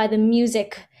got bit by the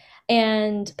music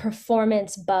and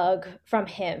performance bug from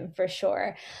him for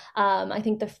sure. I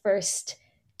think the first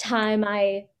time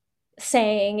I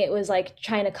sang, it was like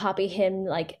trying to copy him,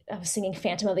 like I was singing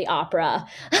Phantom of the Opera,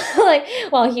 like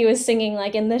while he was singing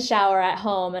like in the shower at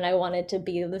home, and I wanted to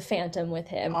be the Phantom with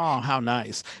him. Oh, how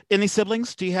nice. Any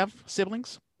siblings? Do you have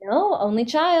siblings? No, only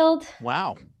child.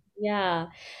 Wow. Yeah.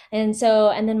 And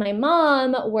then my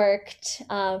mom worked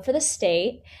for the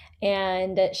state,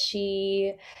 and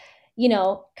she,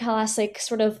 classic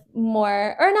sort of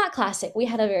more, or not classic. We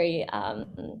had a very, I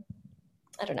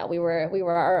don't know, we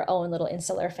were our own little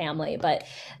insular family, but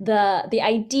the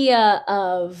idea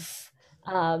of,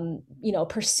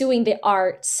 pursuing the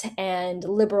arts and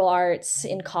liberal arts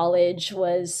in college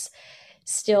was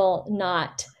still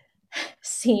not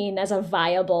seen as a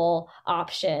viable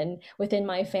option within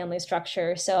my family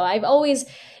structure. So I've always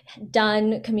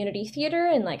done community theater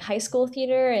and like high school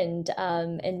theater and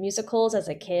musicals as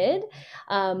a kid.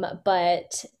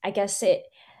 But I guess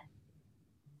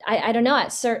I don't know,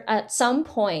 at some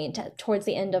point towards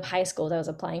the end of high school that I was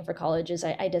applying for colleges,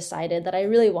 I decided that I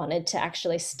really wanted to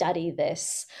actually study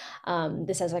this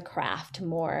as a craft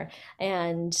more.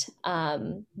 And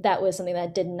that was something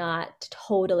that did not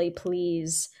totally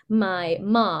please my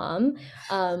mom,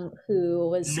 who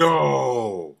was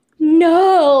No.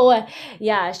 no.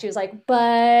 Yeah, she was like,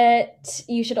 but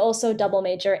you should also double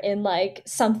major in like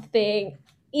something,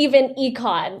 even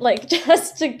econ, like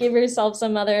just to give yourself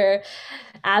some other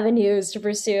avenues to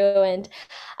pursue. And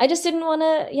I just didn't want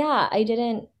to, yeah, I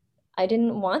didn't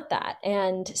want that.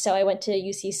 And so I went to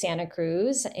UC Santa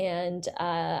Cruz, and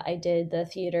I did the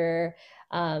theater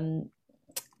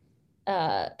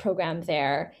program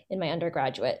there in my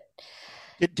undergraduate.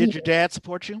 Did your dad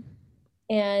support you?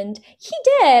 And he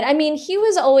did. I mean, he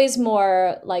was always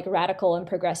more like radical and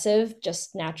progressive,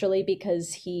 just naturally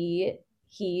because he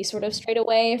sort of strayed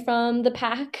away from the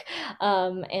pack,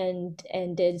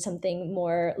 and did something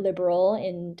more liberal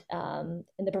in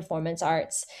the performance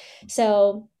arts.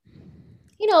 So,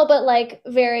 but like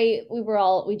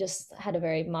we just had a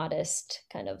very modest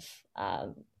kind of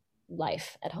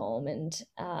life at home, and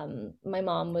my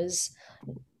mom was,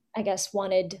 I guess,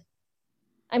 wanted.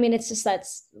 I mean, it's just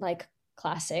that's like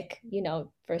classic,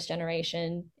 first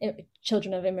generation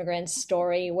children of immigrants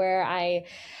story, where I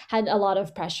had a lot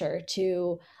of pressure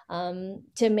to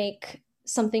make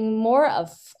something more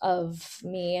of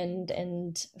me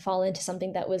and fall into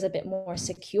something that was a bit more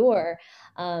secure.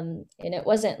 And it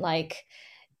wasn't like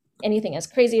anything as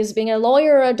crazy as being a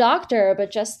lawyer or a doctor, but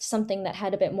just something that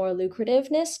had a bit more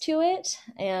lucrativeness to it.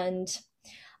 And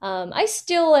I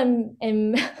still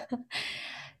am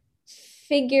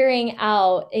figuring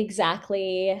out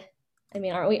exactly. I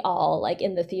mean, aren't we all like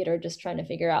in the theater just trying to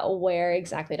figure out where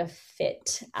exactly to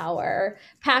fit our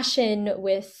passion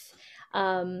with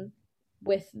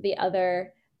the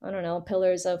other, I don't know,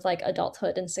 pillars of like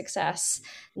adulthood and success.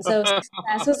 And so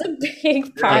success was a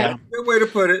big part. Yeah. Good way to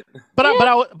put it. But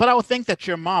I would think that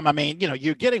your mom, I mean,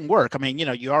 you're getting work. I mean,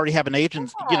 you already have an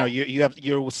agent,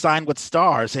 you're signed with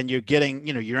stars, and you're getting,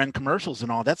 you're in commercials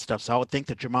and all that stuff. So I would think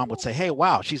that your mom would say, hey,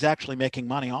 wow, she's actually making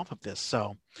money off of this.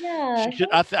 So Yeah. she should,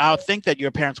 I would think that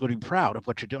your parents would be proud of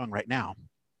what you're doing right now.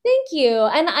 Thank you.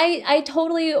 And I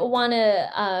totally want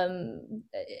to,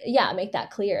 yeah, make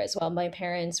that clear as well. My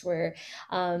parents were,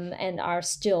 and are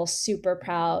still super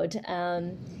proud,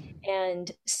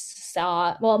 and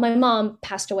well, my mom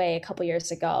passed away a couple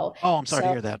years ago. Oh, I'm sorry to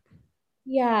So, hear that.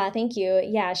 yeah, thank you.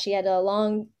 Yeah, she had a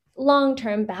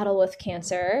long-term battle with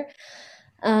cancer.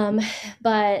 Um,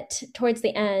 but towards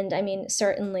the end, I mean,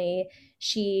 certainly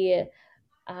she,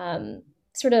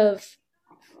 sort of,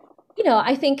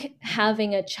 I think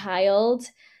having a child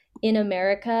in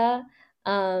America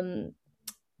um,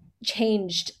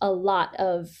 changed a lot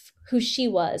of who she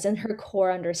was and her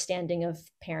core understanding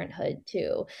of parenthood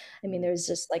too. I mean, there's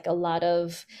just like a lot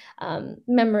of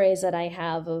memories that I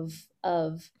have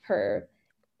of her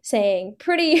saying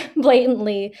pretty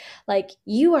blatantly, like,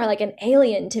 you are like an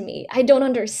alien to me. I don't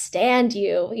understand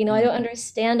you. I don't Mhm.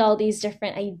 understand all these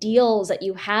different ideals that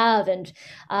you have. And,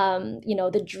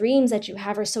 the dreams that you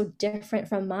have are so different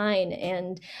from mine.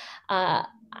 And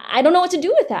I don't know what to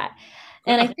do with that.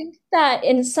 And I think that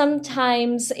in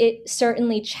sometimes it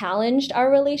certainly challenged our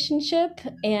relationship,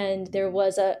 and there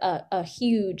was a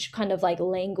huge kind of like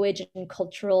language and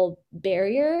cultural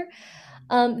barrier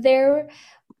there.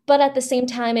 But at the same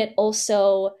time, it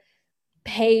also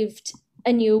paved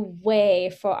a new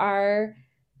way for our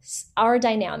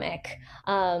dynamic,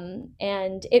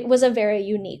 and it was a very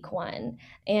unique one.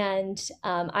 And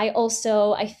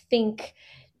I think,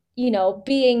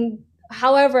 being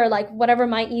however, like whatever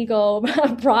my ego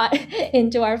brought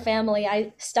into our family,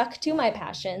 I stuck to my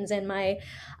passions and my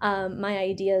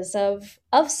ideas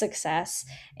of success.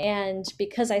 And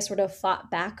because I sort of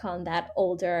fought back on that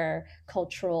older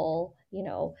cultural,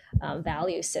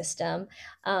 value system,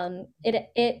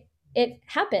 it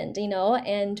happened,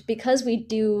 and because we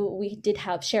did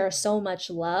have share so much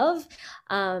love,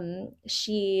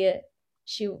 she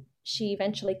she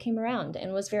eventually came around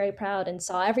and was very proud and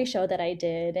saw every show that I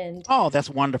did. And Oh, that's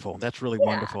wonderful. That's really yeah,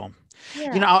 wonderful.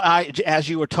 yeah. As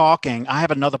you were talking, I have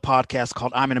another podcast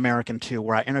called I'm an American Too,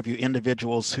 where I interview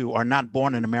individuals who are not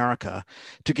born in America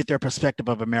to get their perspective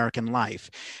of American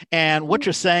life. And what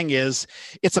you're saying is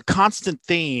it's a constant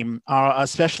theme,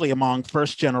 especially among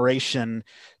first generation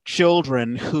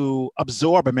children who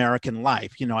absorb American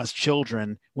life. As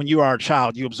children, when you are a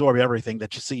child, you absorb everything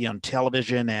that you see on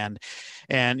television and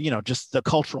just the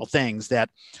cultural things that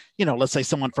let's say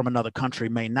someone from another country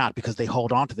may not, because they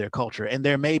hold on to their culture. And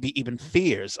there may be even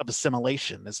fears of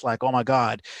assimilation. It's like, oh my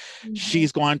God, Mhm.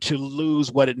 she's going to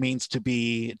lose what it means to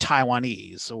be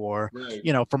Taiwanese or,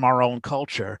 Right. from our own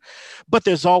culture. But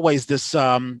there's always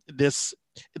the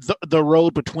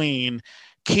road between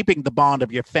keeping the bond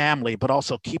of your family, but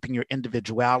also keeping your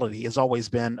individuality has always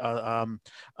been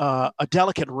a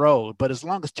delicate road. But as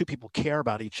long as two people care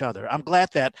about each other, I'm glad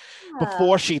that Yeah.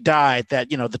 before she died, that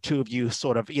the two of you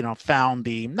sort of found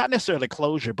the not necessarily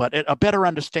closure, but a better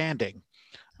understanding.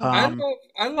 Totally.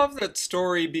 I love that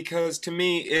story because to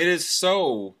me it is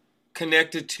so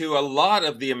connected to a lot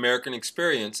of the American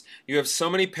experience. You have so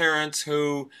many parents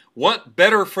who want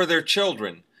better for their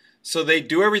children. So they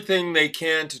do everything they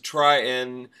can to try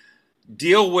and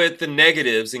deal with the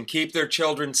negatives and keep their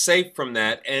children safe from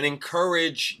that and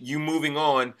encourage you moving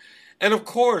on. And of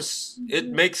course, it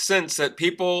Mhm. makes sense that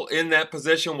people in that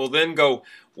position will then go,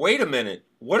 wait a minute,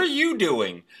 what are you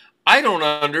doing? I don't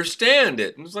understand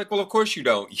it. And it's like, well, of course you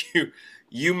don't.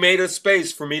 You made a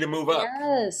space for me to move up.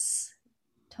 Yes.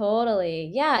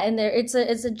 Totally. Yeah, and it's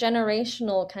a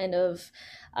generational kind of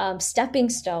stepping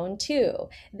stone too.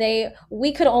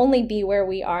 We could only be where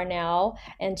we are now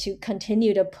and to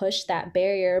continue to push that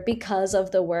barrier because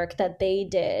of the work that they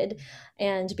did,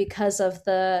 and because of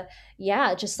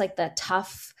just like the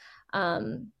tough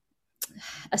um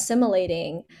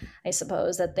assimilating, I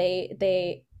suppose, that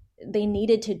they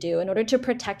needed to do in order to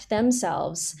protect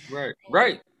themselves. Right. And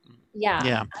Right. yeah,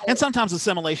 Yeah, and sometimes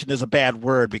assimilation is a bad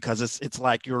word because it's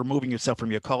like you're removing yourself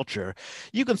from your culture.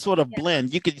 You can sort of yeah.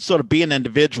 blend. You can sort of be an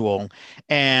individual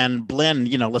and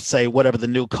blend. Let's say whatever the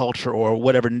new culture or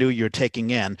whatever new you're taking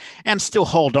in, and still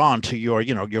hold on to your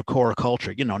core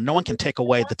culture. No one can take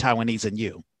away the Taiwanese in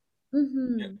you. Yeah.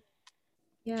 Mm-hmm.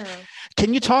 Yeah.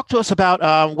 Can you talk to us about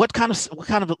what kind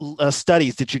of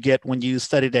studies did you get when you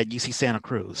studied at UC Santa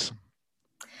Cruz?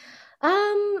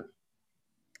 Um,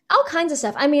 all kinds of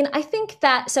stuff. I mean, I think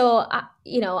that so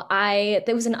I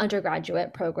there was an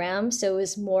undergraduate program, so it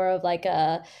was more of like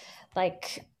a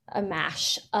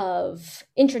mash of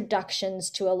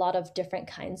introductions to a lot of different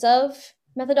kinds of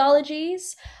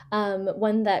methodologies.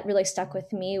 One that really stuck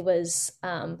with me was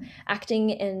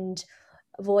acting and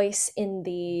voice in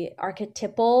the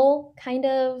archetypal kind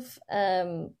of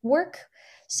work.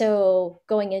 So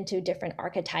going into different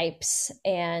archetypes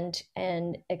and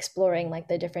exploring like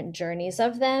the different journeys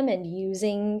of them and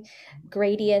using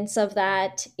gradients of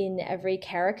that in every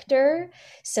character.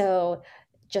 So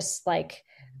just like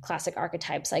classic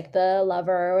archetypes like the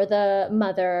lover or the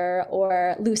mother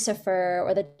or Lucifer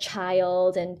or the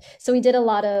child. And so we did a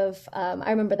lot of I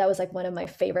remember that was like one of my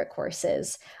favorite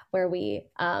courses where we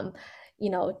you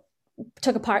know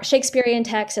took apart Shakespearean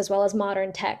text as well as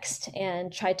modern text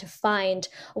and tried to find,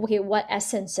 okay, what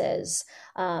essences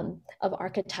of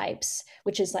archetypes,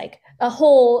 which is like a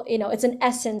whole, it's an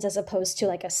essence as opposed to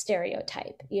like a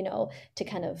stereotype, to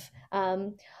kind of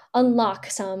unlock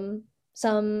some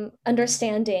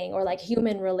understanding or like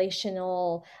human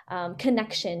relational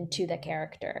connection to the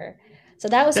character. So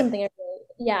that was something I really,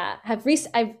 yeah,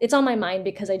 it's on my mind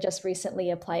because I just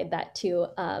recently applied that to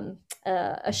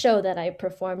a show that I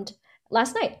performed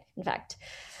last night, in fact.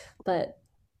 But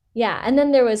yeah, and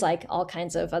then there was like all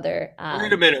kinds of other.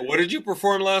 Wait a minute. What did you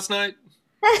perform last night?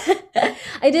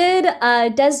 I did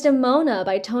Desdemona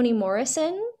by Toni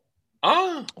Morrison.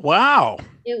 Ah, Wow.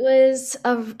 It was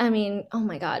I mean, oh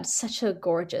my God, such a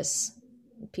gorgeous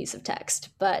piece of text.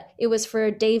 But it was for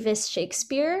Davis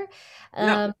Shakespeare.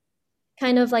 yeah. Um,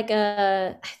 kind of like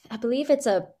I believe it's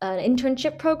an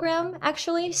internship program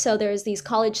actually. So there's these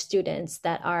college students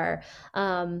that are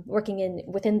working in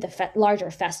within the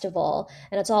larger festival,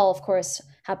 and it's all, of course,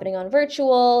 happening on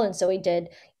virtual. And so we did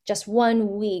just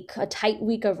 1 week, a tight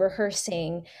week of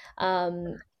rehearsing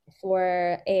um,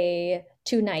 for a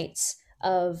 2 nights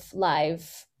of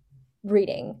live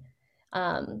reading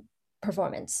um,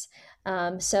 performance.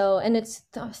 And it's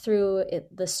through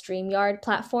the StreamYard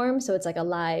platform. So it's like a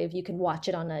live, you can watch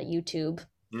it on a YouTube.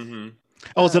 Hmm.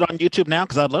 Oh, is Um, it on YouTube now?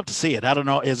 Because I'd love to see it. I don't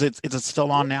know. Is it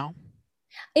still on now?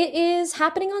 it is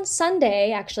happening on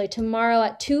Sunday, actually, tomorrow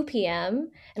at 2 p.m.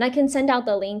 And I can send out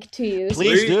the link to you so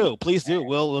you Please Sweet. do. Please do.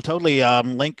 We'll totally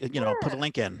link, put a can.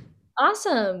 link in.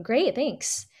 Awesome. Great.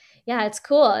 Thanks. Yeah, it's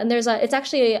cool. And it's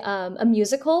actually a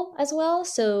musical as well.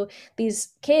 So these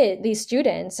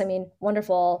students, I mean,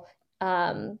 wonderful,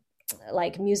 um,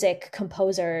 like music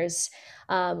composers,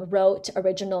 wrote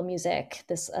original music.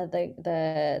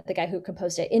 The guy who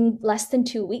composed it in less than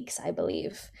 2 weeks, I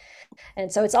believe.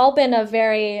 And so it's all been a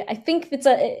very, I think it's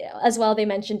as well, they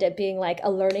mentioned it being like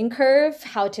a learning curve,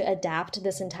 how to adapt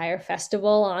this entire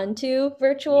festival onto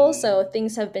virtual. Mhm. So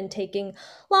things have been taking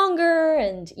longer,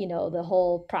 and, the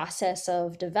whole process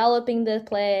of developing the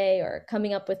play or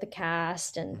coming up with the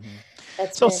cast. And Hmm.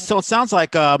 that's So, been, so it sounds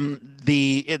like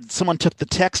someone took the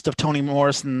text of Toni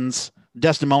Morrison's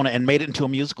Desdemona and made it into a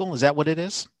musical. Is that what it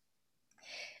is?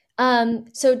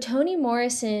 so Toni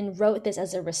Morrison wrote this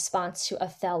as a response to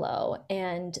Othello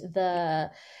and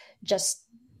the just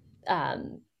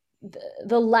um,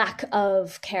 the lack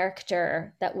of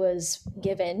character that was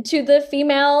given to the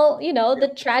female,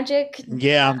 the tragic.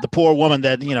 Yeah, the poor woman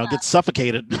that gets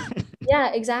suffocated.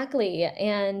 Yeah, exactly.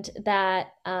 And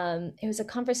that it was a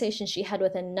conversation she had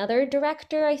with another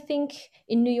director, I think,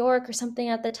 in New York or something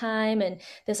at the time. And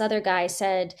this other guy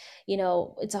said,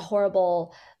 it's a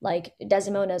horrible, like,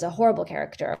 Desdemona is a horrible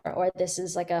character, or this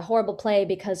is like a horrible play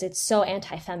because it's so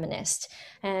anti-feminist.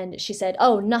 And she said,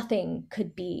 oh, nothing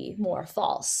could be more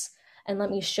false. And let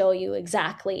me show you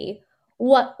exactly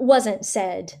what wasn't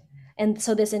said. And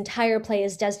so this entire play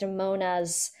is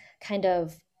Desdemona's kind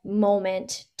of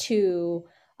moment to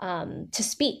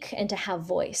speak and to have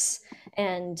voice.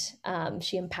 And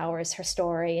she empowers her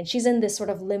story, and she's in this sort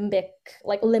of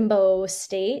limbo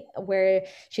state where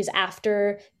she's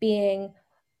after being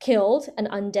killed and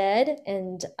undead,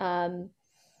 and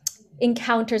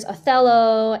encounters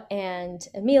Othello and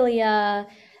Emilia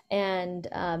and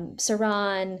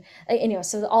Saran,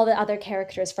 so all the other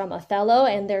characters from Othello,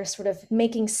 and they're sort of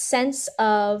making sense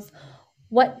of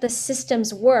what the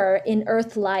systems were in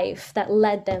Earth life that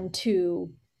led them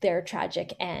to their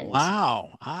tragic end.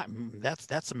 Wow,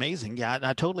 that's amazing. Yeah,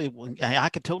 I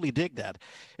could totally dig that.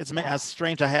 Yeah. It's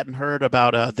strange. I hadn't heard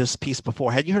about this piece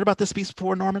before. Had you heard about this piece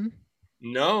before, Norman?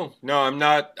 No, no, I'm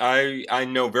not. I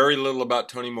know very little about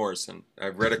Toni Morrison.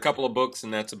 I've read a couple of books,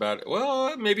 and that's about it.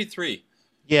 Well, maybe three,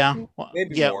 Yeah, well,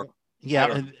 maybe yeah, more. I yeah.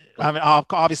 don't I mean,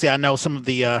 obviously, I know some of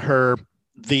the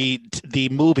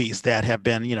movies that have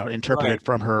been know. Right. interpreted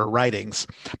from her writings.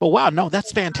 But wow, no,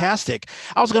 that's fantastic.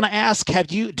 I was going to ask,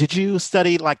 did you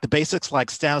study like the basics like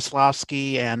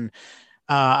Stanislavski and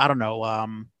I don't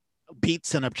know,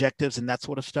 beats and objectives and that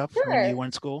sort of stuff when you Sure. were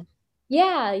in school?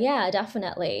 Yeah, yeah,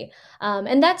 definitely.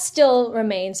 And that still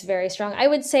remains very strong. I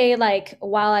would say, like,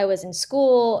 while I was in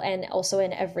school and also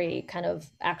in every kind of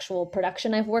actual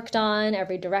production I've worked on,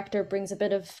 every director brings a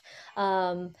bit of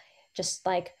just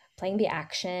like playing the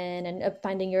action and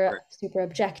finding your Right. super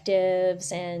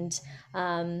objectives. And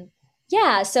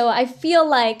yeah, so I feel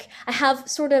like I have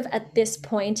sort of at this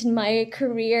point in my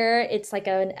career, it's like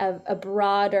a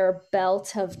broader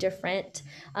belt of different.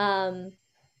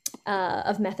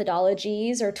 Of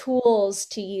methodologies or tools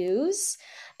to use.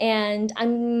 And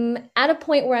I'm at a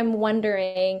point where I'm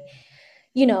wondering,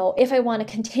 if I want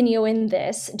to continue in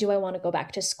this, do I want to go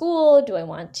back to school? Do I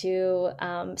want to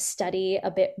study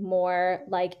a bit more,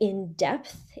 like, in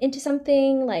depth into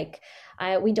something? Like,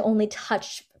 we only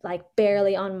touched like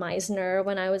barely on Meisner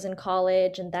when I was in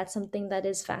college, and that's something that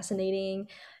is fascinating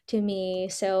to me.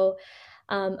 So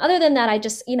other than that,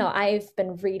 I've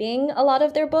been reading a lot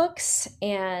of their books,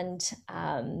 and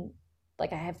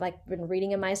like I have like been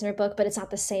reading a Meisner book, but it's not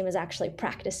the same as actually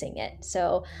practicing it.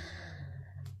 So,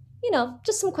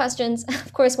 just some questions,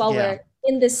 of course, while Yeah. we're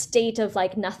in this state of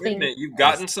like Wait a nothing. minute. You've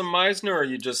gotten some Meisner, or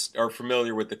you just are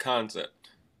familiar with the concept?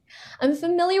 I'm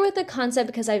familiar with the concept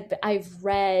because I've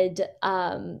read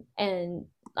and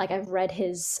like I've read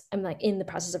his. I'm like in the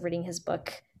process of reading his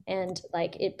book and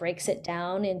like it breaks it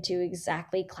down into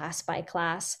exactly class by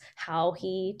class how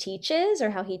he teaches or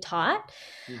how he taught.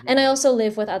 And I Hmm. also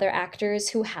live with other actors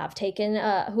who have taken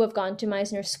who have gone to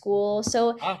Meisner School,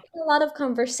 so Ah, a lot of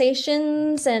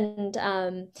conversations, and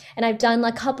I've done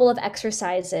a couple of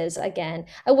exercises. Again,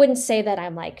 I wouldn't say that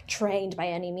I'm like trained by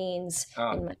any means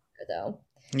ah. in my though.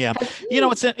 Yeah. Have You know,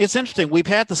 you? it's interesting. We've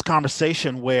had this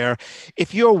conversation where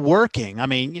if you're working, I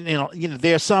mean,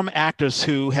 there are some actors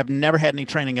who have never had any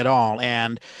training at all,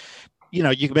 and you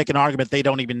can make an argument they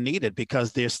don't even need it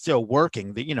because they're still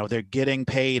working. They're getting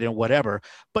paid and whatever.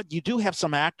 But you do have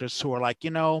some actors who are like,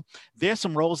 there's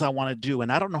some roles I want to do,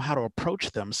 and I don't know how to approach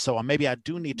them. So maybe I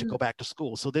do need to go back to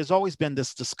school. So there's always been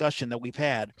this discussion that we've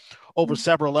had over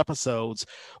several episodes,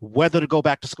 whether to go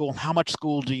back to school, how much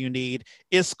school do you need?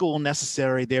 Is school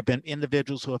necessary? There have been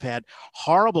individuals who have had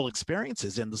horrible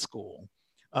experiences in the school.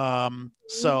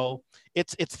 So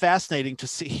it's fascinating to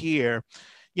see here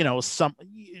some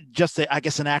just I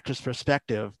guess an actor's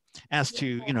perspective as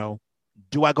to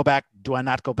do I go back, do I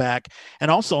not go back,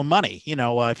 and also money.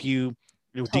 If do you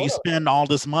Totally. spend all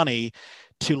this money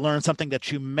to learn something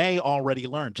that you may already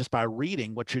learn just by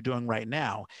reading what you're doing right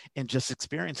now and just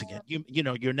experiencing it.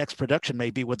 Your next production may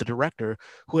be with a director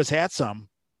who has had some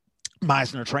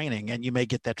Meisner training, and you may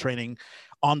get that training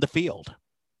on the field.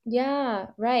 Yeah,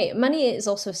 right. Money is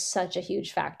also such a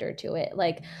huge factor to it.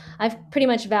 Like, I've pretty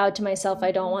much vowed to myself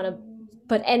I don't want to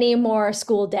put any more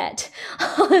school debt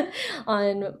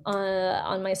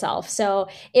on myself. So,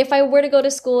 if I were to go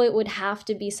to school, it would have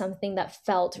to be something that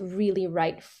felt really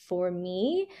right for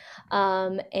me.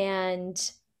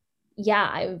 And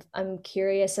yeah, I'm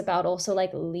curious about also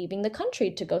like leaving the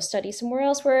country to go study somewhere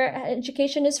else where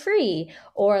education is free,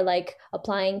 or like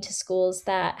applying to schools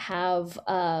that have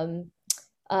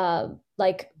uh,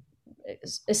 like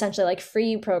essentially like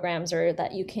free programs, or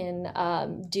that you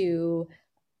can do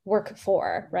work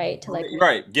for, right? To like,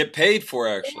 Right, get paid for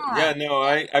actually. yeah, Yeah, no,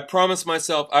 I promised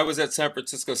myself I was at San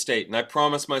Francisco State, and I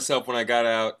promised myself when I got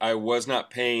out I was not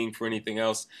paying for anything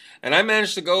else, and I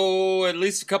managed to go at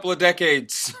least a couple of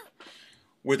decades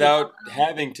yeah, without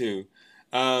having to,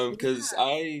 because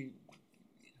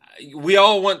we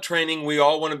all want training, we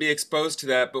all want to be exposed to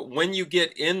that, but when you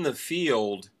get in the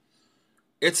field,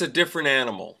 it's a different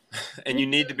animal, and you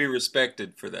need to be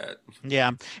respected for that.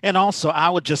 Yeah. And also, I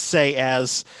would just say,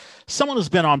 as someone who's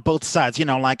been on both sides,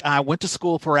 like I went to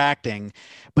school for acting,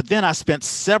 but then I spent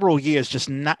several years just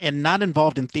not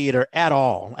involved in theater at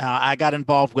all. I got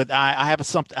involved with, I have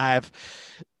something, I have,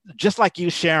 just like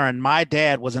you, Sharon, my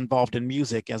dad was involved in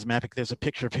music. As a matter of fact, there's a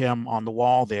picture of him on the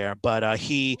wall there. But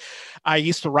I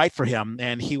used to write for him,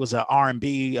 and he was an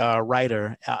R&B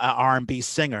writer, R&B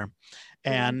singer,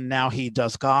 yeah. and now he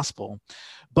does gospel.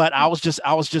 But I was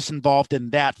just involved in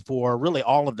that for really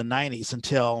all of the 90s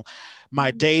until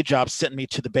my day job sent me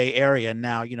to the Bay Area. And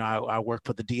now, I work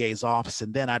for the DA's office.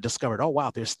 And then I discovered, oh, wow,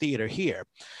 there's theater here.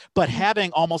 But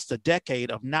having almost a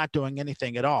decade of not doing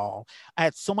anything at all, I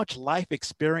had so much life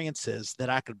experiences that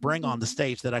I could bring on the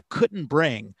stage that I couldn't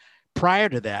bring prior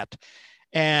to that.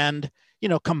 And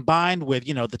combined with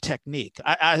the technique,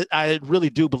 I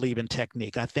really do believe in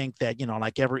technique. I think that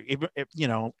like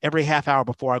every half hour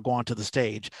before I go onto the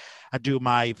stage, I do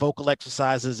my vocal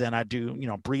exercises, and I do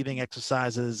breathing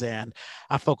exercises, and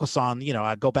I focus on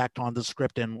I go back on the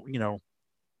script, and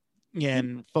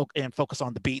and focus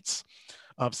on the beats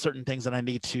of certain things that I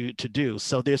need to do.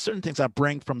 So there's certain things I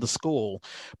bring from the school,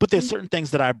 but there's certain things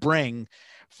that I bring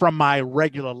from my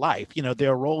regular life.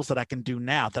 There are roles that I can do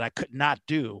now that I could not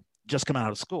do just coming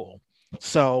out of school.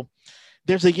 So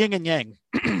there's a yin and yang,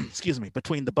 excuse me,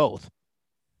 between the both,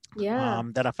 Yeah,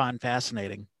 that I find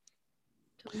fascinating.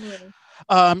 totally.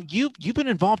 You've been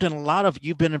involved in a lot of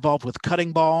you've been involved with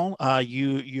Cutting Ball.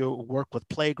 You work with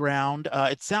Playground.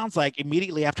 It sounds like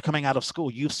immediately after coming out of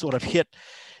school, you've sort of hit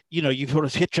you've sort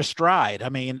of hit your stride. I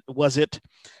mean, was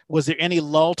there any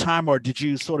lull time, or did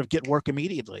you sort of get work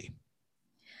immediately?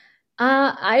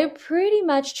 I pretty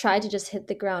much tried to just hit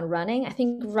the ground running. I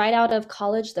think right out of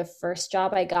college, the first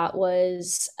job I got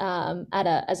was at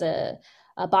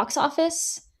a box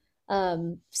office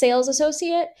sales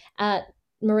associate at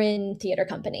Marin Theater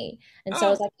Company. And so I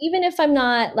was Oh, like, even if I'm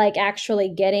not like actually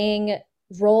getting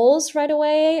roles right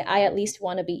away, I at least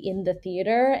want to be in the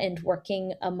theater and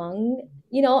working among,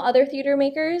 other theater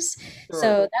makers. sure.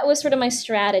 So that was sort of my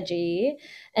strategy.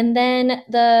 And then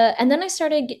I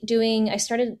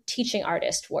started teaching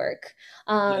artist work.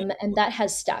 Yeah. And that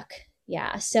has stuck.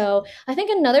 Yeah. So I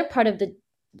think another part of the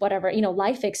whatever,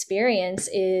 life experience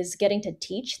is getting to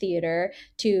teach theater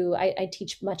to, I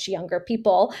teach much younger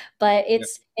people, but Yeah.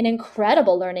 it's an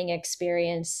incredible learning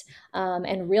experience,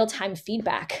 and real-time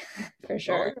feedback for Oh,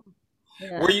 sure.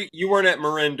 yeah. Were Yeah. you weren't at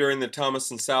Marin during the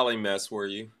Thomas and Sally mess, were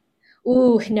you?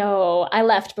 Ooh, no, I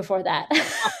left before that.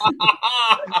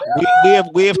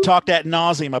 We have talked ad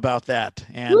nauseum about that,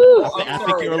 and Woo! I'm I think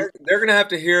sorry. you're They're going to have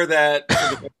to hear that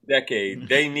for the next decade.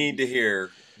 They need to hear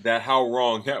that how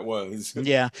wrong that was.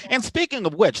 yeah. And speaking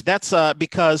of which, that's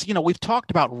because we've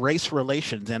talked about race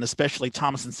relations, and especially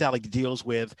Thomas and Sally deals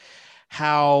with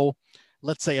how,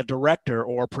 let's say, a director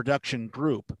or a production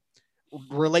group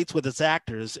relates with its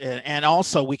actors, and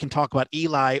also we can talk about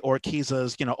Eli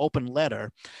Orquiza's open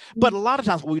letter. But a lot of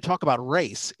times when we talk about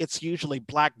race, it's usually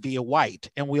black via white,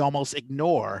 and we almost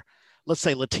ignore, let's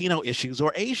say, Latino issues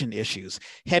or Asian issues.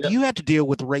 Have Yeah. you had to deal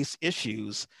with race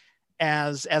issues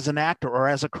as an actor or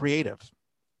as a creative?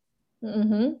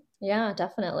 Yeah,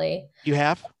 definitely. You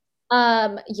have.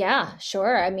 Yeah,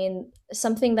 sure. I mean,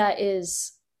 something that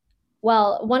is,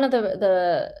 well, one of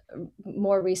the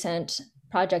more recent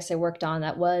projects I worked on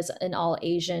that was an all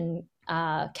Asian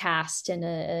cast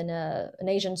an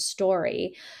Asian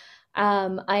story.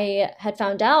 I had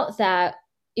found out that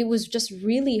it was just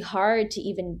really hard to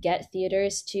even get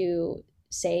theaters to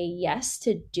say yes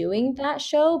to doing that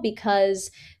show,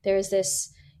 because there's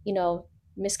this, you know,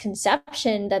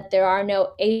 misconception that there are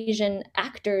no Asian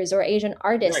actors or Asian Right.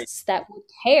 artists that would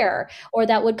care or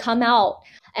that would come out,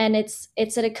 and it's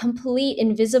a complete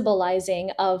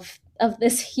invisibilizing of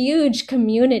this huge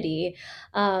community.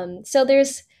 So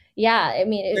there's, yeah, I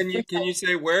mean, Can for you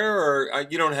say where, or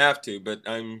you don't have to, but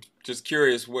I'm just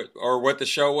curious what the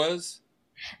show was.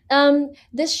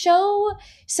 This show,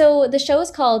 so the show is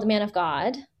called Man of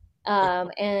God. Okay.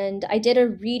 And I did a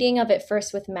reading of it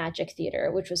first with Magic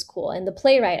Theater, which was cool. And the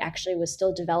playwright actually was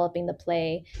still developing the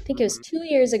play. I think it was Mhm. 2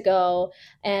 years ago.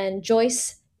 And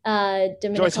Joyce Joyce,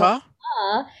 Domenico,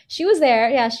 huh? she was there.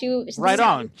 Yeah, this Right is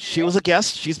how on. She was a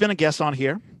guest. She's been a guest on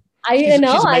here. I She's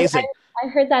know. she's amazing. I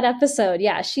heard that episode.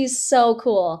 Yeah, she's so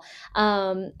cool.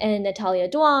 And Natalia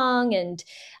Duong, and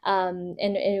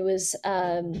it was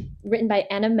written by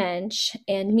Anna Mensch,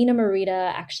 and Mina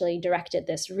Morita actually directed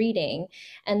this reading,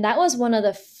 and that was one of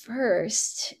the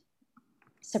first,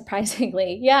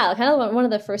 surprisingly, yeah, kind of one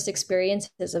of the first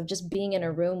experiences of just being in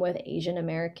a room with Asian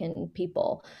American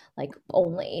people, like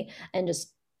only, and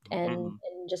just Mhm.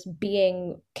 and just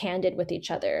being candid with each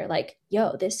other, like,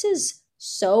 yo, this is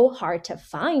so hard to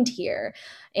find here,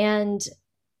 and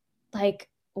like,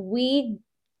 we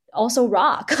also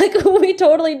rock. Like, we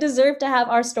totally deserve to have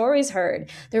our stories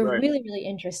heard. They're Right. really, really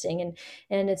interesting,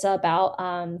 and it's about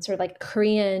sort of like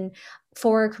Korean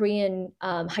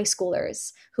high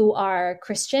schoolers who are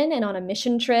Christian and on a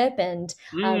mission trip, and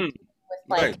Mm. with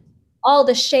Right. like all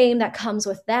the shame that comes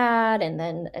with that, and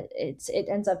then it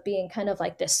ends up being kind of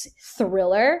like this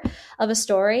thriller of a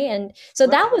story, and so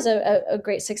Right. that was a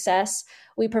great success.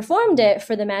 We performed it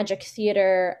for the Magic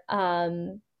Theater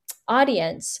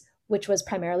audience, which was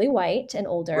primarily white and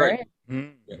older, Right.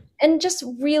 Yeah. and just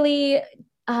really,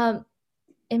 um,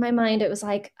 in my mind, it was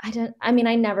like, I mean,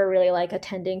 I never really like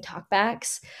attending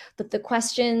talkbacks, but the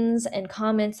questions and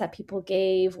comments that people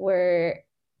gave were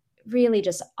really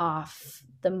just off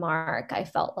the mark. I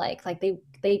felt like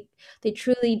they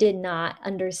truly did not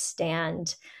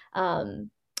understand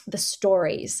the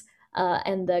stories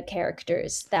and the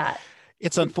characters that.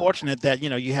 It's unfortunate that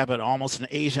you have an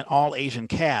all Asian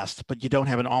cast, but you don't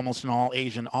have an almost an all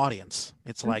Asian audience.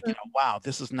 It's like, Mhm, wow,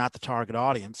 this is not the target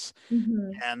audience,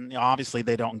 mhm, and obviously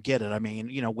they don't get it. I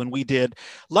mean,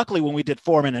 luckily when we did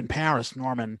Foreman in Paris,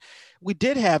 Norman, we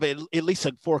did have at least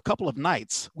for a couple of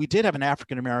nights, we did have an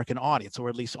African American audience, or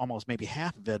at least almost maybe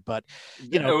half of it. But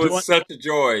It doing was such a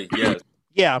joy. Yes.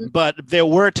 yeah, but there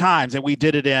were times, and we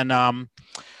did it in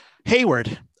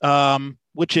Hayward,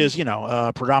 which mhm, is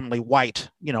a predominantly white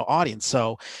audience.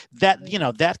 So that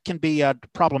that can be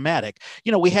problematic.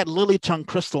 We had Lily Tongue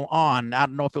Crystal on. I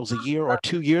don't know if it was a year or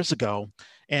 2 years ago,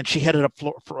 and she headed up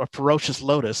for a Ferocious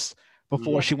Lotus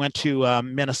before Mhm. she went to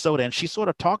Minnesota, and she sort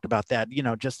of talked about that.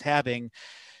 Just having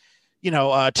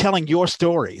telling your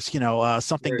stories,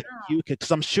 something Right. that you could, because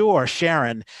I'm sure,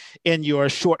 Sharon, in your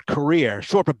short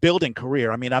but building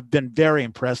career, I mean, I've been very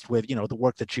impressed with, the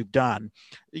work that you've done,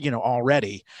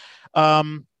 already.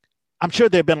 Um, I'm sure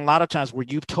there have been a lot of times where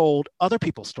you've told other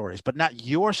people's stories, but not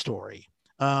your story.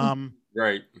 mhm. Um,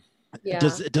 Right. Yeah,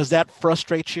 does that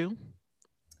frustrate you?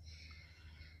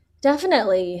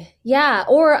 definitely. Yeah.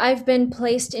 Or I've been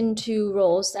placed into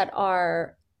roles that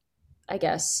are, I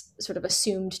guess, sort of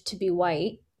assumed to be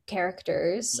white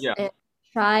characters, Yeah. and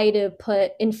try to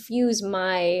infuse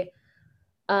my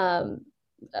um,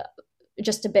 uh,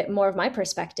 just a bit more of my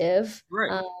perspective.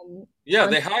 Right. Yeah,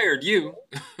 they hired you.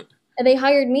 And they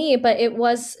hired me, but it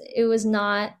was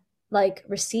not like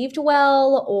received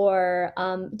well, or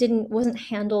didn't wasn't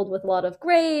handled with a lot of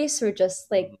grace, or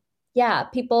just like, yeah,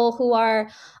 people who are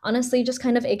honestly just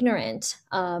kind of ignorant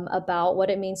about what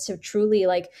it means to truly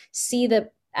like see the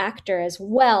actor as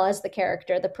well as the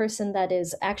character, the person that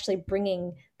is actually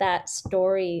bringing that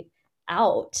story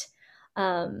out.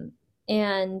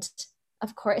 And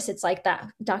of course it's like that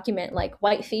document, like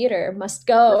white theater must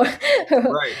go.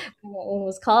 Right. What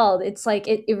was called, it's like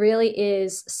it really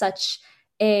is such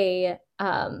a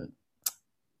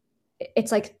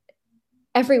it's like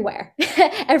everywhere.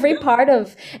 Yeah. Every part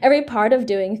of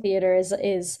doing theater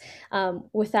is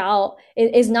without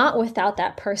is not without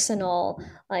that personal,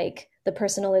 like the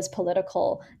personal is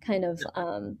political kind of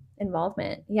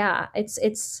involvement. Yeah, it's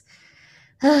it's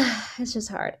just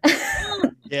hard.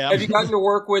 Yeah. Have you gotten to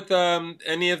work with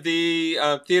any of the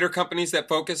theater companies that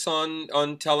focus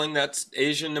on telling that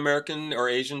Asian American or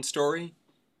Asian story?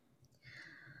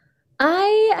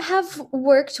 I have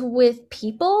worked with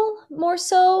people more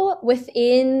so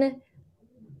within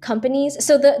companies.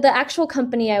 So the actual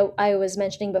company I was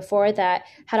mentioning before that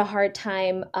had a hard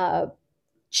time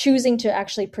choosing to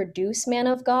actually produce Man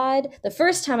of God. The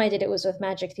first time I did it was with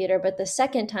Magic Theater, but the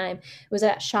second time it was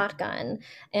at Shotgun,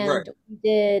 Right. and we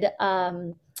did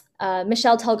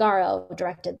Michelle Telgaro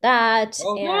directed that,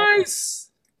 Oh, and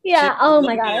nice. She's yeah, oh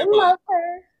my God, lovely, I Emma. love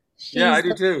her. Yeah, I She's do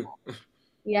the too.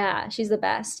 Yeah, she's the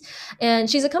best. And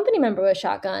she's a company member with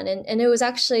Shotgun. And it was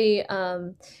actually,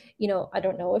 I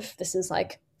don't know if this is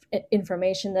like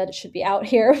information that it should be out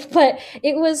here, but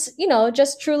it was,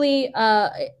 just truly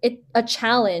a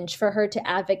challenge for her to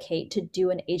advocate to do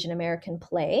an Asian American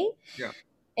play. Yeah.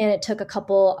 And it took a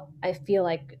couple, I feel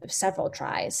like several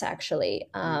tries actually,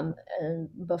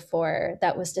 before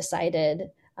that was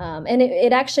decided. And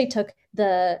it actually took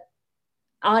the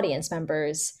audience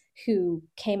members who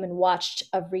came and watched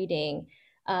a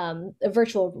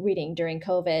virtual reading during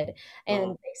COVID, Uh-huh.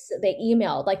 and they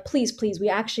emailed like, please, please, we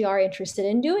actually are interested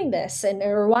in doing this and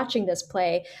are watching this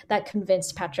play. That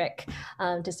convinced Patrick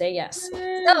to say yes.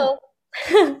 Yeah. So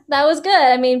that was good.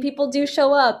 I mean, people do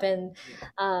show up, and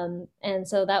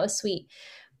so that was sweet.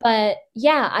 But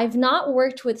yeah, I've not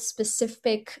worked with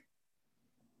specific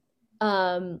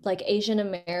like Asian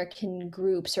American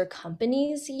groups or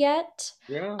companies yet.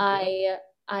 Yeah.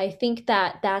 I think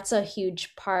that that's a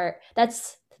huge part.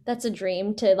 That's a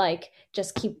dream to like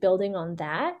just keep building on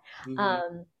that.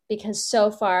 Hmm. Because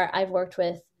so far I've worked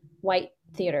with white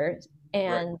theaters,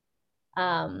 Right.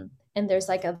 and there's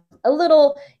like a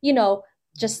little,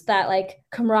 just that like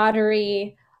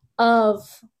camaraderie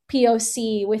of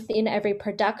POC within every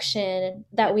production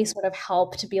that Yeah. we sort of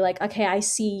help to be like, okay, I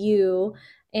see you,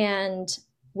 and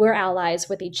we're allies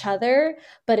with each other,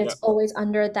 but Yeah. it's always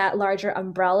under that larger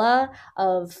umbrella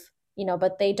of,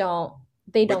 but they But don't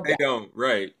they get don't.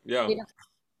 Right. Yeah. they don't,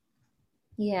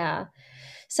 yeah.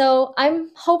 So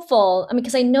I'm hopeful. I mean,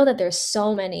 because I know that there's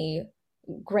so many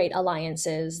great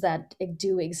alliances that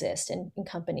do exist in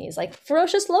companies. Like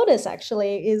Ferocious Lotus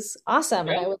actually is awesome,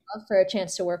 and I Yeah. would love for a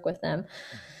chance to work with them.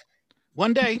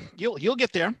 One day you'll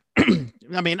get there.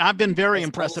 I mean, I've been very As long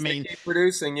impressed. I as they mean, keep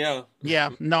producing. Yeah. yeah,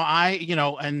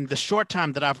 no, and the short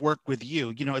time that I've worked with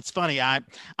you, it's funny. I'm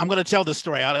going to tell this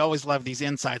story. I always love these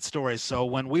inside stories. So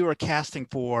when we were casting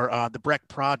for the Breck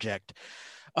project,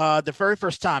 the very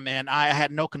first time, and I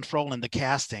had no control in the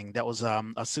casting. That was a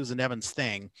Susan Evans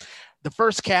thing. The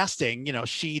first casting,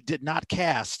 she did not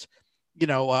cast. It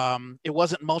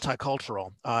wasn't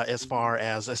multicultural as far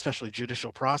as especially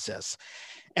judicial process.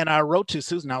 And I wrote to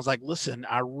Susan. I was like, "Listen,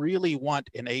 I really want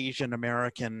an Asian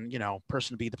American,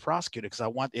 person to be the prosecutor because I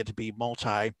want it to be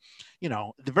multi,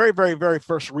 the very, very, very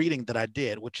first reading that I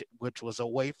did, which was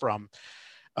away from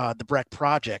the Breck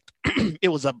project. It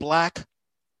was a black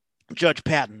Judge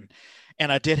Patton,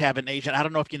 and I did have an agent. I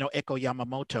don't know if you know Eko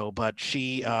Yamamoto, but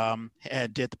she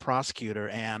did the prosecutor,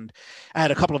 and I had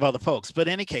a couple of other folks. But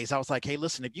in any case, I was like, hey,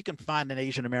 listen, if you can find an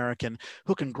Asian American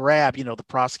who can grab, the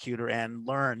prosecutor and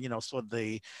learn, sort of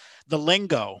the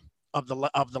lingo of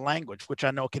the language, which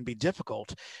I know can be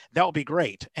difficult, that would be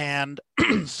great. And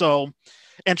so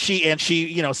and she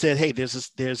said, hey,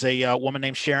 there's a woman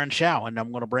named Sharon Shao, and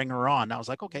I'm going to bring her on. And I was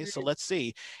like, okay, so let's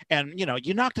see. And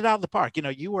you knocked it out of the park.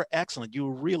 You were excellent. You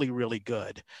were really, really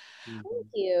good. Thank Mhm.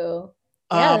 you.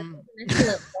 Yeah, that's um an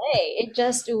excellent play.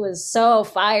 It was so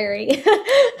fiery.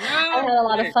 I Yeah. had a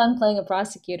lot of Right. fun playing a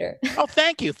prosecutor. oh,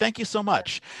 thank you so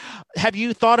much. Have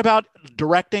you thought about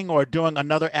directing or doing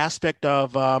another aspect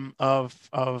of I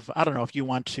don't know if you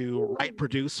want to write,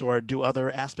 produce, or do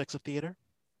other aspects of theater?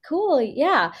 Cool.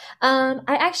 Yeah. I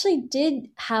actually did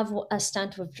have a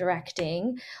stunt with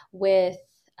directing with,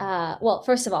 well,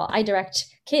 first of all, I direct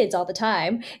kids all the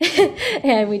time,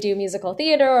 and we do musical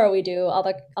theater, or we do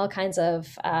all kinds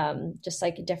of just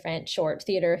like different short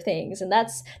theater things, and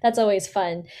that's always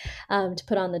fun to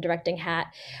put on the directing hat.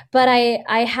 But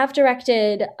I have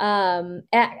directed an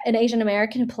Asian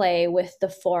American play with the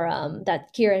Forum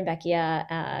that Kira and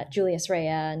Beckia, Julius Rea,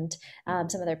 and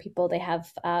some other people they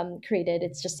have created.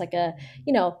 It's just like a,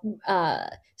 you know,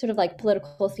 sort of like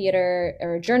political theater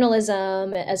or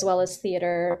journalism as well as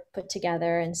theater put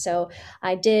together. And so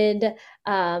I did,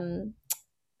 oh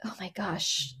my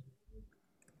gosh,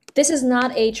 This Is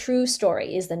Not a True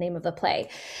Story is the name of the play.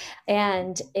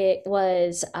 And it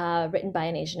was written by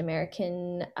an Asian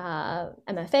American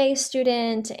MFA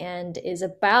student and is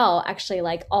about actually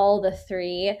like all the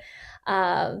three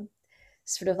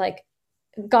sort of like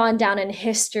gone down in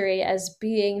history as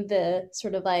being the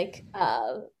sort of like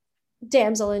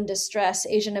damsel in distress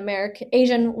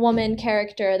Asian woman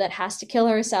character that has to kill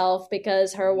herself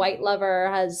because her white lover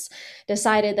has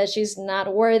decided that she's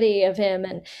not worthy of him.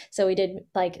 And so we did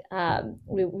like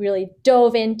we really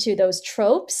dove into those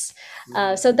tropes.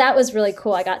 So that was really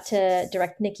cool. I got to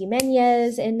direct Nikki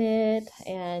Menyes in it,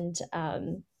 and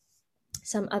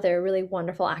some other really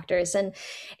wonderful actors,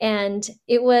 and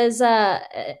it was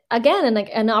again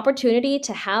an opportunity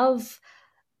to have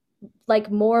like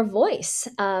more voice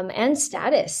and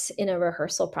status in a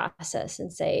rehearsal process,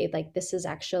 and say like, this is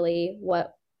actually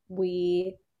what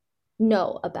we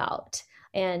know about,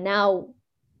 and now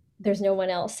there's no one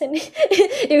else. And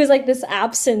it was like this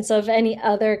absence of any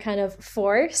other kind of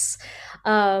force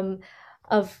of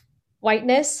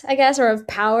whiteness, I guess, or of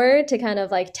power to kind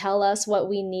of like tell us what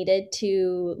we needed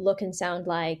to look and sound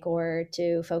like or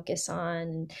to focus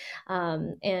on.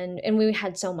 And we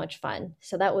had so much fun.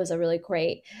 So that was a really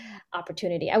great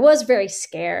opportunity. I was very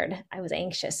scared. I was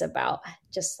anxious about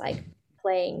just like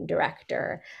playing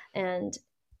director. And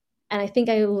I think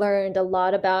I learned a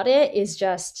lot about it is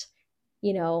just,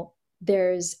 you know,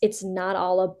 it's not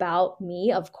all about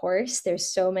me, of course.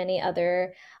 There's so many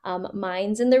other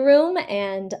minds in the room,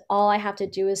 and all I have to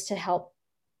do is to help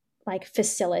like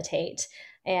facilitate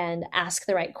and ask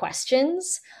the right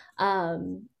questions.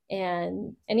 And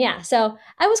yeah, so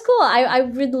I was cool. I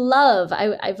would love,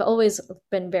 I've always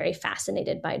been very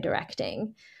fascinated by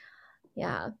directing.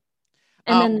 Yeah.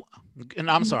 And Um, then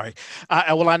and I'm sorry.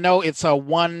 Well, I know it's a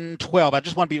 1:12. I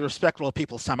just want to be respectful of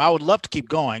people's time. I would love to keep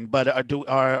going, but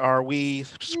are we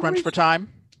scrunched for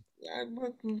time?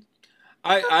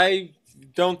 I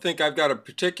don't think I've got a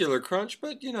particular crunch,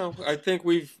 but you know, I think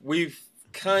we've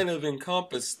kind of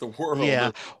encompassed the world.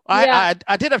 Yeah, yeah.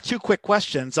 I did have two quick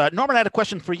questions. Norman, I had a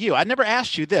question for you. I never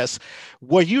asked you this.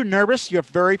 Were you nervous your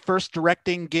very first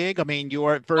directing gig? I mean,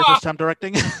 your very Ah, first time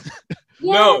directing?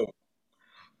 Yeah. no,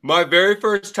 my very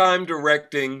first time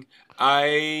directing,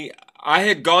 I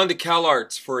had gone to Cal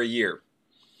Arts for a year,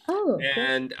 Oh, cool.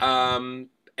 and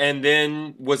and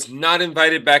then was not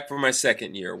invited back for my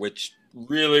second year, which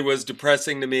really was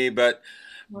depressing to me. But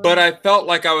Wow. I felt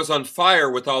like I was on fire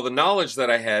with all the knowledge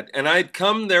that I had, and I'd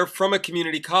come there from a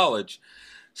community college.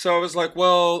 So I was like,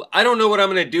 well, I don't know what I'm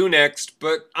going to do next,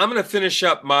 but I'm going to finish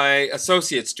up my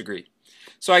associate's degree.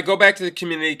 So I go back to the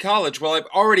community college. Well, I've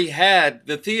already had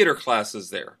the theater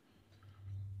classes there.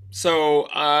 So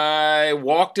I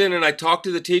walked in and I talked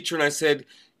to the teacher and I said,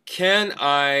 can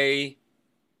I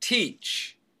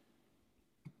teach?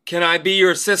 Can I be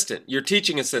your assistant, your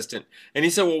teaching assistant? And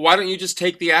he said, well, why don't you just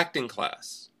take the acting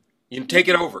class? You can take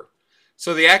it over.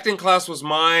 So the acting class was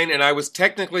mine, and I was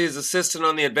technically his assistant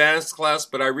on the advanced class,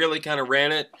 but I really kind of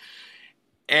ran it.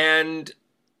 And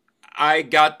I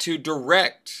got to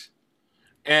direct.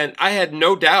 And I had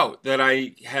no doubt that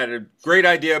I had a great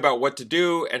idea about what to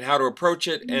do and how to approach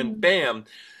it, and Mm. bam.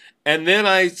 And then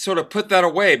I sort of put that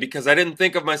away because I didn't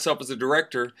think of myself as a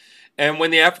director. And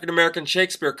when the African American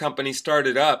Shakespeare Company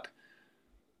started up,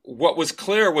 what was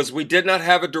clear was we did not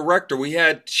have a director. We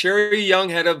had Sherry Young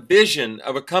had a vision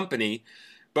of a company,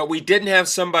 but we didn't have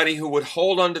somebody who would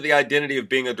hold on to the identity of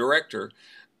being a director.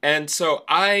 And so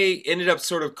I ended up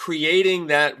sort of creating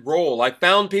that role. I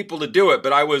found people to do it,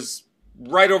 but I was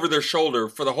right over their shoulder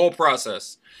for the whole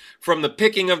process. From the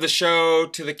picking of the show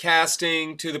to the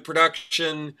casting to the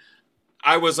production,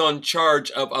 I was on charge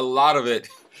of a lot of it.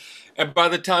 And by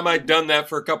the time I'd done that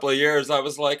for a couple of years, I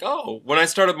was like, oh, when I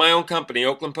started my own company,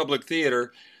 Oakland Public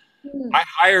Theater, Mm. I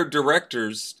hired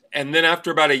directors. And then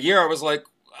after about a year, I was like,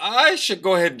 I should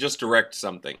go ahead and just direct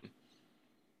something.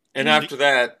 And Mm. after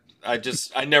that,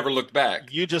 I never looked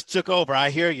back. You just took over. I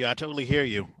hear you. I totally hear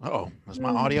you. Oh, is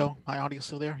Mm. my audio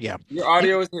still there? Yeah. Your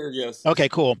audio is here, yes. Okay,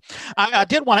 cool. I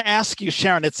did want to ask you,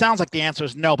 Sharon. It sounds like the answer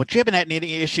is no, but you haven't had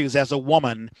any issues as a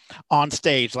woman on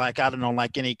stage, like I don't know,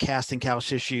 like any casting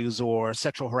couch issues or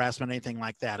sexual harassment, anything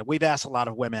like that. We've asked a lot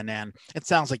of women, and it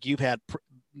sounds like you've had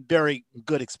very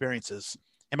good experiences.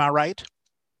 Am I right?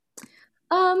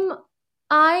 Um,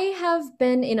 I have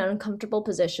been in uncomfortable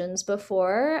positions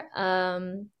before,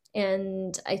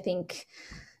 and I think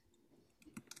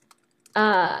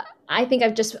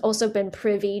I've just also been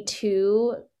privy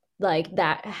to like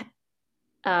that,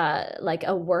 like a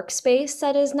workspace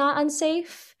that is not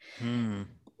unsafe, Hmm.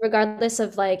 regardless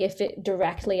of like if it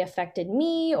directly affected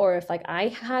me or if like I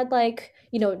had like,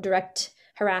 direct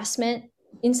harassment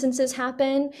instances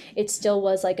happen, it still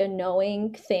was like a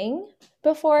knowing thing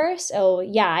before. So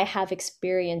yeah, I have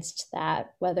experienced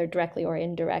that, whether directly or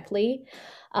indirectly.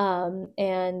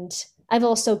 And I've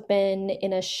also been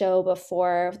in a show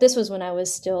before. This was when I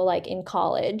was still like in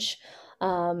college.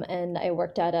 And I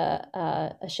worked at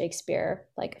a Shakespeare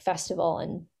like festival,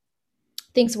 and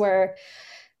things were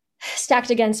stacked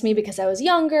against me because I was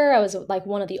younger. I was like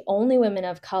one of the only women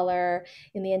of color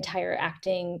in the entire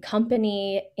acting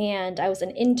company, and I was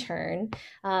an intern.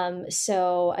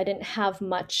 So I didn't have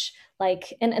much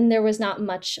like, and there was not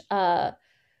much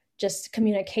just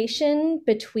communication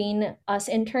between us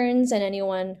interns and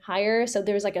anyone higher. So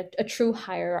there was like a true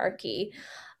hierarchy.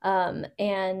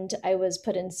 And I was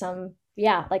put in some,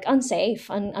 yeah, like unsafe,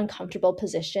 uncomfortable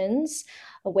positions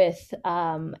with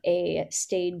a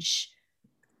stage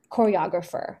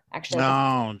choreographer, actually, like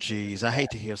Oh, geez. I hate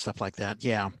to hear stuff like that.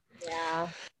 Yeah. yeah,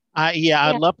 Yeah,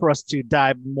 I'd yeah. love for us to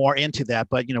dive more into that,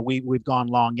 but we've gone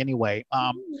long anyway.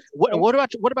 Okay. What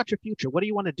about your future? What do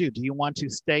you want to do? Do you want to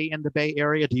stay in the Bay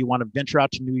Area? Do you want to venture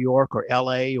out to New York or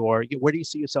LA, or where do you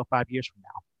see yourself 5 years from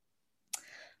now?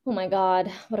 Oh my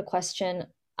God, what a question.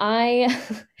 I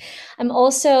I'm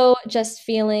also just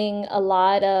feeling a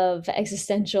lot of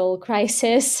existential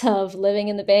crisis of living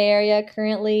in the Bay Area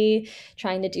currently,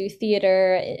 trying to do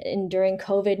theater in during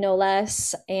COVID, no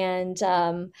less, and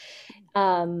um,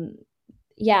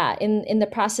 yeah, in the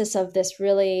process of this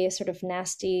really sort of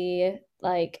nasty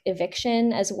like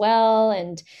eviction as well.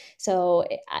 And so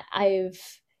I've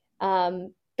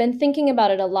been thinking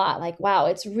about it a lot. Like, wow,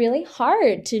 it's really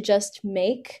hard to just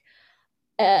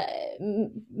uh,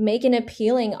 make an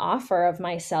appealing offer of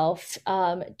myself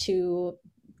to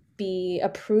be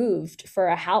approved for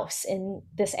a house in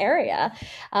this area.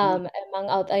 Among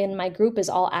and my group is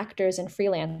all actors and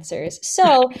freelancers.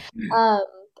 So um,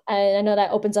 I know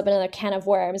that opens up another can of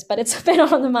worms, but it's been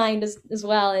on the mind as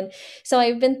well. And so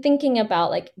I've been thinking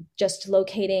about like just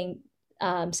locating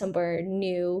somewhere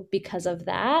new because of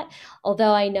that.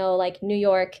 Although I know like New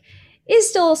York is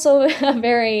still also a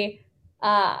very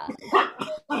Yeah,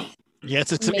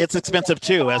 maybe it's expensive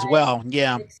too, as well.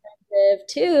 Yeah. expensive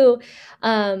too.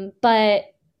 But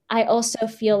I also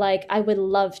feel like I would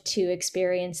love to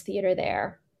experience theater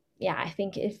there. Yeah, I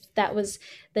think if that was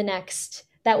the next,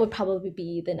 that would probably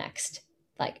be the next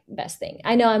like best thing.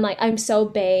 I know I'm so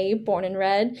Bay born and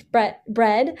bred, but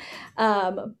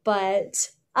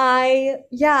I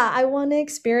want to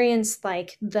experience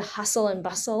like the hustle and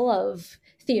bustle of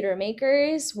theater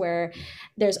makers where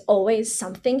there's always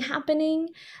something happening,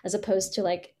 as opposed to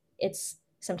like it's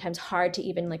sometimes hard to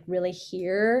even like really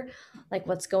hear like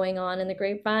what's going on in the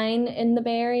grapevine in the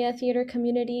Bay Area theater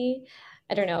community.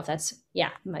 I don't know if that's,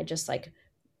 yeah, might just like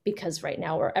because right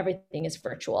now where everything is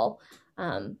virtual.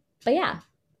 But yeah,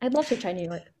 I'd love to try New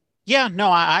York. Yeah,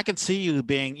 no, I can see you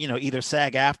being, either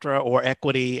SAG-AFTRA or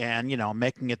Equity and,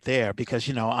 making it there because,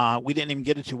 we didn't even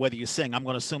get into whether you sing. I'm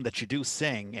going to assume that you do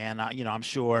sing. And, I'm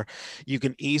sure you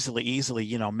can easily,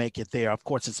 make it there. Of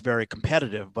course, it's very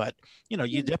competitive, but,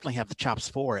 you definitely have the chops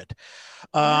for it.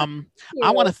 Yeah, Um,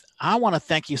 thank you. I want to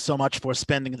thank you so much for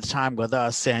spending the time with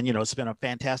us. And, it's been a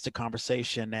fantastic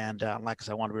conversation. And like I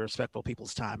said, I want to be respectful of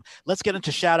people's time. Let's get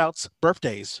into shout outs,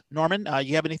 birthdays. Norman,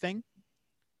 you have anything?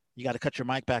 You got to cut your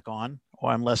mic back on,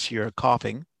 or unless you're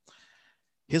coughing.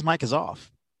 His mic is off.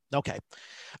 Okay.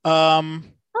 Um,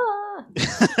 Ah.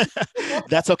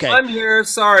 that's okay. I'm here.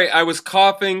 Sorry, I was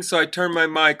coughing, so I turned my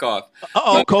mic off.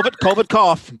 Oh, COVID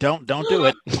cough. Don't do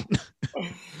it.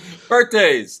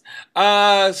 Birthdays.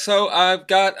 So I've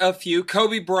got a few.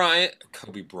 Kobe Bryant,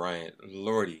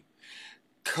 Lordy.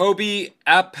 Kobe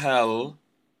Appel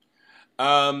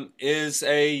is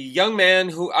a young man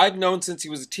who I've known since he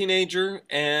was a teenager,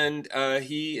 and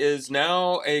he is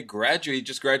now a graduate. He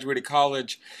just graduated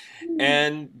college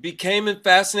and became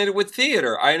fascinated with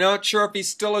theater. I'm not sure if he's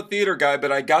still a theater guy,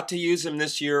 but I got to use him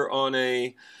this year on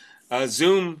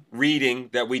Zoom reading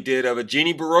that we did of a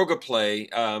Jeannie Baroga play,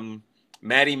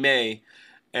 Maddie May.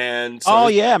 And so Oh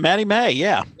yeah, Maddie May.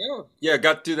 Yeah. yeah,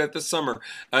 got to do that this summer.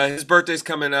 His birthday's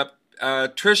coming up.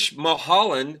 Trish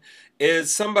Mulholland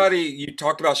is somebody you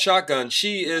talked about shotgun.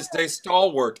 She is a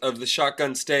stalwart of the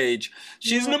shotgun stage.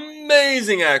 She's an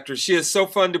amazing actress. She is so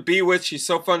fun to be with. She's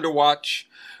so fun to watch.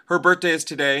 Her birthday is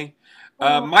today.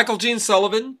 Michael Gene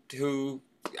Sullivan, who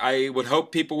I would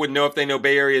hope people would know if they know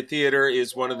Bay Area theater,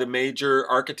 is one of the major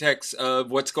architects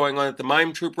of what's going on at the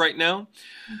Mime Troupe right now.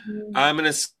 I'm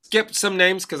going to skip some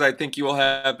names because I think you will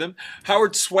have them.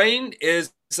 Howard Swain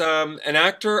is an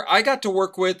actor I got to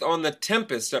work with on The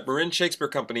Tempest at Marin Shakespeare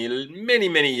Company many,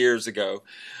 many years ago.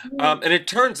 And it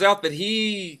turns out that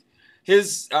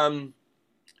his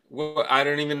well, I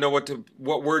don't even know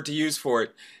what word to use for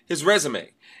it. His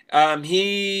resume.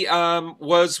 He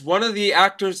was one of the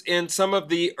actors in some of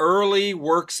the early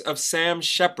works of Sam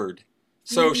Shepard.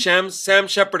 So Sam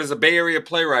Shepard is a Bay Area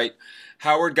playwright.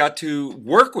 Howard got to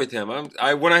work with him.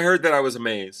 When I heard that, I was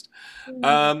amazed.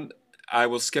 I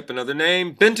will skip another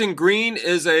name. Benton Green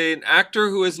is an actor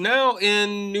who is now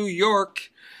in New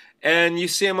York, and you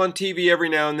see him on TV every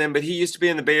now and then, but he used to be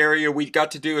in the Bay Area. We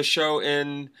got to do a show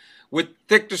with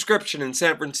thick description in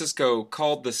San Francisco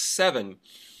called The Seven.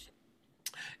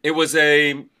 It was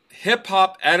a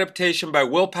hip-hop adaptation by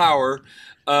Will Power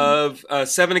of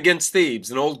Seven Against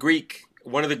Thebes, an old Greek,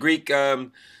 one of the Greek,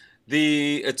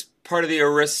 it's part of the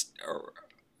Oedipal.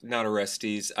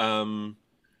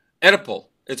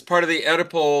 It's part of the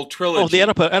Oedipal trilogy. Oh,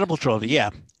 the Oedipal trilogy, yeah.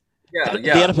 Yeah,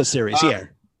 The Oedipus series, yeah.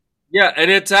 Yeah,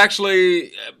 and it's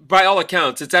actually, by all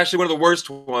accounts, it's actually one of the worst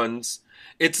ones.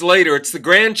 It's later. It's the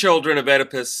grandchildren of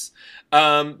Oedipus.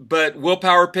 But Will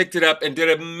Power picked it up and did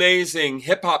an amazing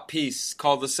hip-hop piece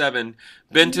called The Seven.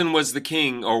 Benton was the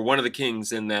king, or one of the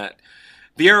kings in that.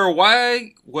 Vieira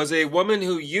Y was a woman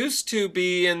who used to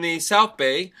be in the South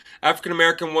Bay,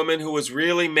 African-American woman who was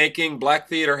really making black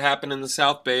theater happen in the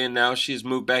South Bay, and now she's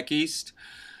moved back east.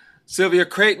 Sylvia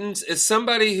Creighton's is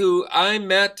somebody who I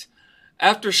met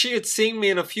after she had seen me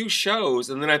in a few shows,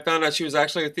 and then I found out she was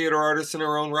actually a theater artist in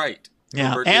her own right.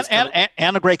 Yeah,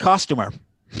 and a great costumer.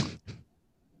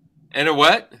 And a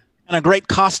what? And a great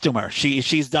costumer.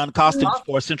 She's done costumes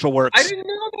for Central Works. I didn't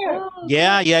know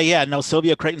that. Yeah. No,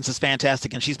 Sylvia Creighton's is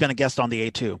fantastic, and she's been a guest on the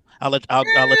A2. I'll let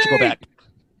you go back.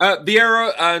 I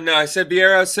said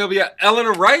Vieira. Sylvia.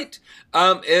 Eleanor Wright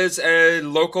is a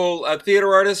local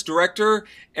theater artist, director,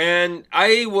 and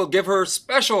I will give her a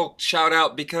special shout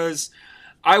out because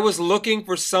I was looking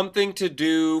for something to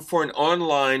do for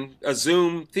a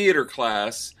Zoom theater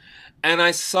class, and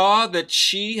I saw that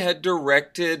she had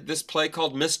directed this play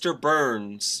called Mr.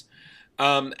 Burns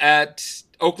at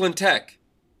Oakland Tech,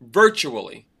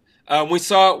 virtually. We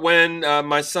saw it when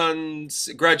my son's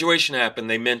graduation happened.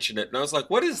 They mentioned it, and I was like,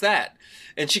 what is that?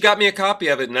 And she got me a copy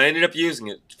of it, and I ended up using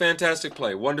it. Fantastic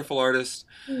play. Wonderful artist.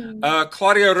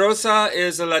 Claudia Rosa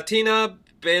is a Latina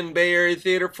in Bay Area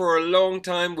theater for a long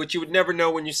time, which you would never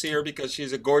know when you see her because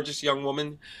she's a gorgeous young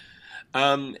woman.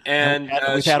 And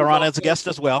we've had her on as a guest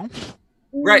as well.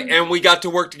 Right, and we got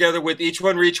to work together with Each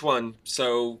One Reach One.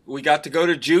 So we got to go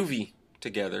to Juvie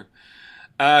together.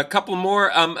 A couple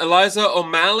more. Eliza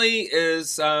O'Malley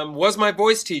was my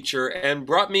voice teacher and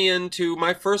brought me into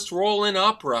my first role in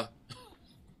opera.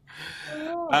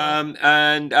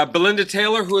 And Belinda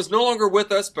Taylor, who is no longer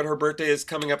with us, but her birthday is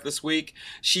coming up this week.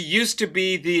 She used to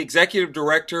be the executive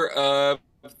director of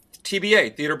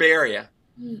TBA, Theater Bay Area.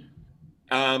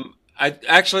 I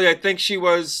think she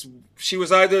was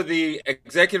either the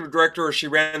executive director or she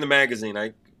ran the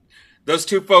magazine. Those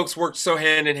two folks worked so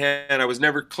hand in hand. I was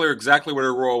never clear exactly what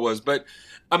her role was, but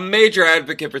a major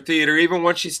advocate for theater. Even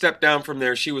once she stepped down from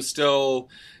there, she was still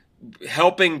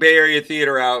helping Bay Area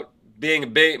theater out, being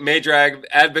a major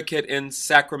advocate in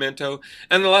Sacramento.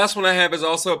 And the last one I have is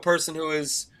also a person who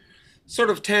is sort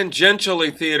of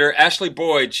tangentially theater, Ashley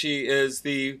Boyd. She is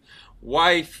the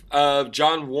wife of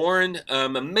John Warren,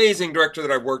 amazing director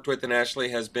that I've worked with, and Ashley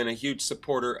has been a huge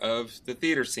supporter of the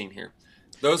theater scene here.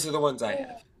 Those are the ones I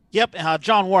have. Yep,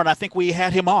 John Warren, I think we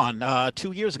had him on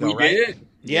 2 years ago, right? We did.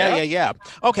 Yeah.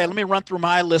 Okay, let me run through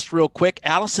my list real quick.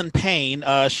 Allison Payne,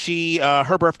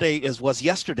 her birthday was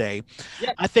yesterday.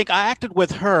 Yep. I think I acted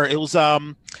with her. It was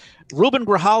Ruben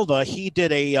Grijalva. He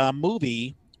did a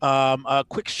movie, a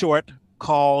quick short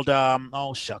called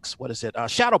what is it?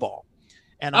 Shadowball.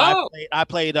 And I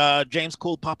played James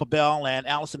Cool Papa Bell, and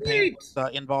Allison Payne was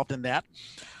involved in that.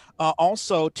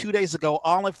 Also, 2 days ago,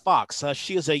 Olive Fox.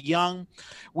 She is a young.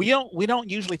 We don't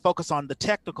usually focus on the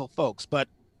technical folks, but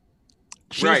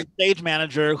She was a Right. stage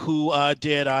manager who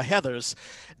did Heather's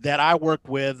that I worked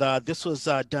with. This was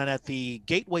done at the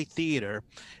Gateway Theater.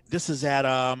 This is at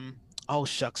oh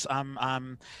shucks,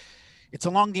 I'm it's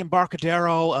along the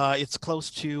Embarcadero. It's close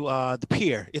to the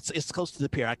pier. It's close to the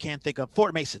pier. I can't think of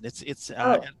Fort Mason. It's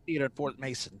Oh, at a theater at Fort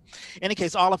Mason. In any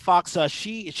case, Olive Fox,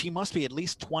 she must be at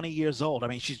least 20 years old. I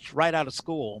mean, she's right out of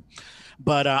school,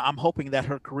 but I'm hoping that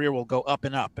her career will go up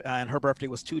and up. And her birthday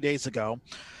was 2 days ago.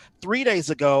 3 days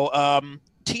ago,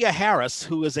 Tia Harris,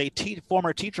 who is a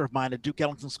former teacher of mine at Duke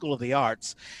Ellington School of the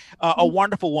Arts, a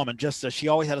wonderful woman. Just she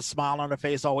always had a smile on her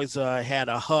face, always had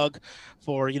a hug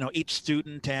for each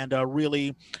student, and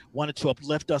really wanted to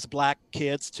uplift us Black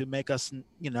kids to make us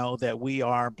that we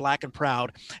are Black and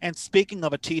proud. And speaking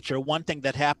of a teacher, one thing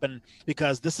that happened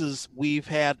because we've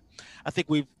had, I think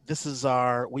we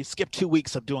skipped 2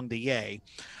 weeks of doing the Yay.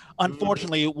 Mhm.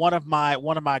 Unfortunately, one of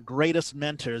my greatest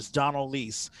mentors, Donald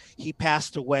Lease, he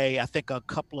passed away, I think, a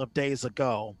couple of days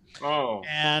ago, Oh.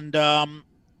 and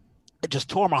it just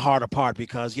tore my heart apart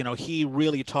because he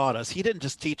really taught us. He didn't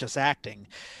just teach us acting;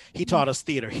 he taught us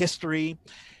theater history.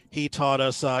 He taught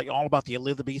us all about the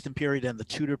Elizabethan period and the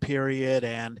Tudor period,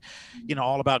 and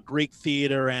all about Greek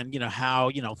theater, and how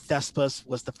Thespis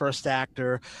was the first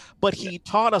actor. But he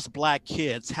taught us Black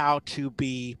kids how to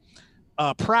be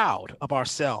proud of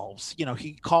ourselves.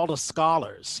 He called us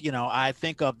scholars. I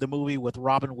think of the movie with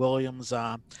Robin Williams.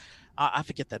 I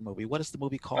forget that movie. What is the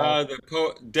movie called?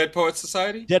 Dead Poet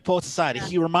Society? Dead Poet Society.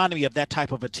 He reminded me of that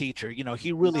type of a teacher.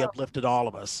 He really uplifted all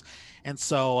of us. And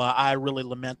so I really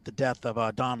lament the death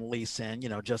of Don Leese and,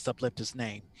 just uplift his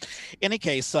name. Any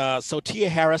case, so Tia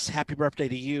Harris, happy birthday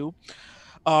to you.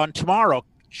 On tomorrow,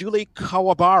 Julie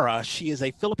Kawabara, she is a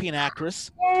Philippine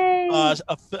actress, yay!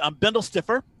 a Bendel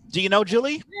Stiffer. Do you know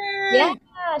Julie? Yeah, Yay!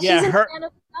 she's Yeah, in her. Man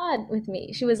of God with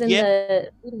me. She was in Yeah, the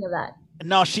reading of that.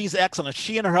 no, she's excellent.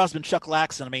 She and her husband Chuck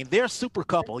Laxon. I mean, they're a super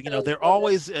couple. So They're good.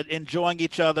 always enjoying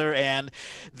each other, and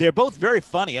they're both very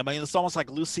funny. I mean, it's almost like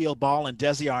Lucille Ball and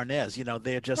Desi Arnaz.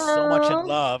 They're just so much in Oh,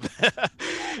 love,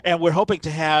 and we're hoping to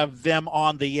have them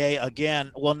on the Yay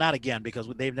again. Well, not again because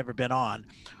they've never been on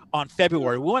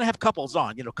February. We want to have couples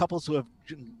on. Couples who have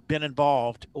been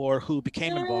involved or who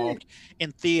became Yay! involved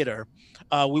in theater.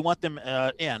 We want them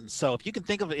in. So if you can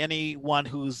think of anyone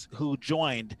who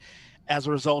joined as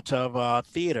a result of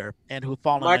theater and who've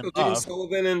fallen in Michael J. love.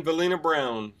 Sullivan and Valina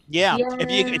Brown. Yeah, if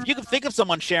you yeah. can think of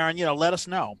someone, Sharon, let us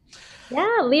know. Yeah,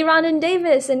 Leron and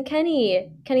Davis and Kenny.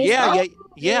 Kenny Yeah, Scott. yeah,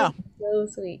 yeah, So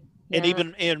sweet. and Yeah.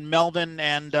 even in Melvin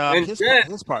and And Jet.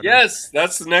 his partner Yes,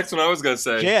 that's the next one I was going to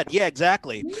say. Jed. Yeah,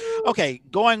 exactly. Woo. Okay,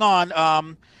 going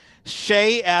on.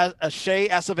 Shay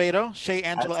Acevedo, Shay I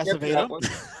Angela skipped that Acevedo.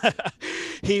 one.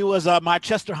 He was my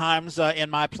Chester Himes in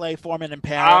my play Foreman in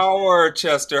Paris. Our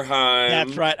Chester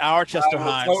That's Himes. right, our I Chester will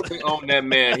Himes. totally own that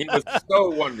man. He was so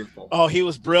wonderful. Oh, he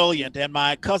was brilliant, and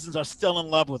my cousins are still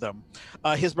in love with him.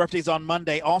 His birthday's on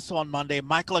Monday. Also on Monday,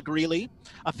 Michaela Greeley,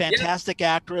 a Yeah. fantastic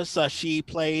actress. She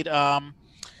played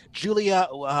Julia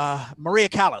Maria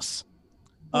Callas,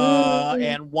 Mm.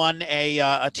 and won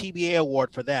a TBA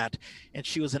award for that. And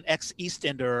she was an ex East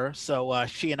Ender, so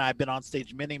she and I have been on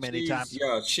stage many, many She's times.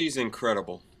 yeah, she's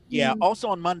incredible. Yeah. Also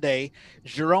on Monday,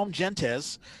 Jerome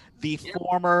Gentes, the Yeah.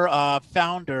 former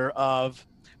founder of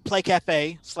Play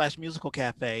Cafe slash Musical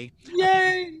Cafe. I think he's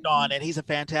Yay! on, and he's a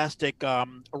fantastic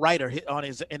writer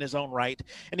in his own right,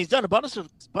 and he's done a bunch of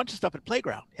stuff at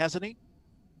Playground, hasn't he?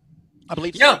 I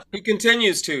believe so. Yeah, he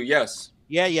continues to. Yes.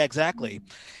 Yeah, yeah, exactly.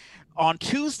 On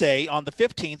Tuesday, on the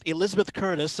 15th, Elizabeth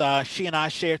Curtis, she and I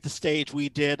shared the stage. We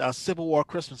did Civil War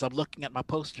Christmas. I'm looking at my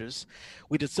posters.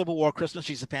 We did Civil War Christmas.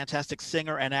 She's a fantastic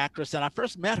singer and actress. And I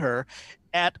first met her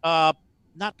at,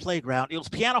 not Playground, it was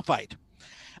Piano Fight.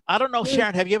 I don't know, Mm.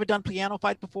 Sharon, have you ever done Piano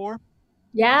Fight before?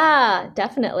 Yeah,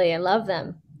 definitely. I love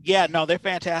them. Yeah, no, they're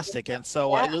fantastic. And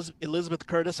so Yeah. Elizabeth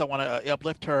Curtis, I want to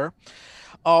uplift her.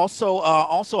 Also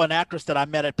an actress that I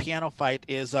met at Piano Fight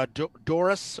is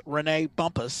Doris Renee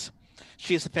Bumpus.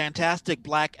 She's a fantastic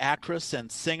Black actress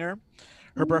and singer.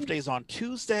 Her Mm. birthday is on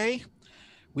Tuesday.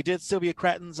 We did Sylvia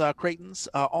Creighton's.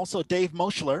 Also Dave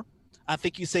Moschler. I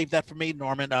think you saved that for me,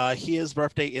 Norman. His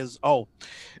birthday is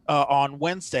on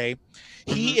Wednesday.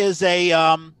 Hmm. He is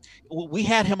we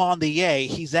had him on the Yay.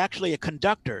 He's actually a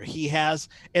conductor. He has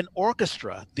an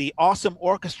orchestra, the Awesome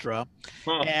Orchestra,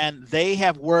 Huh. and they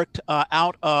have worked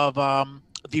out of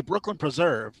the Brooklyn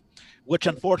Preserve, which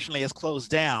unfortunately is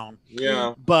closed down.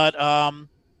 Yeah. But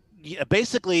yeah,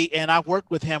 basically, and I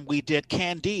worked with him. We did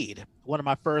Candide, one of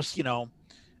my first,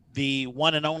 the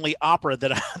one and only opera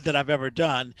that I've ever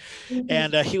done.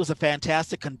 And he was a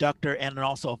fantastic conductor and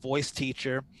also a voice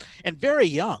teacher, and very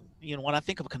young. When I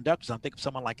think of conductors, I think of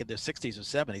someone like in their 60s or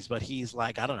 70s, but he's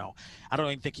like, I don't know. I don't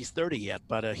even think he's 30 yet,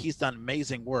 but he's done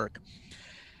amazing work.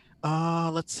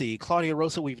 Let's see. Claudia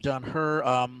Rosa, we've done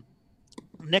her.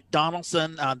 Nick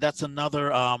Donaldson, that's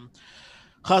another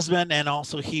husband, and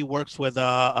also he works with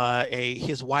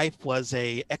his wife was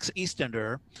a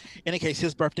ex-Easterner. In any case,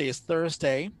 his birthday is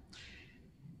Thursday.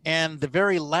 And the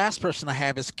very last person I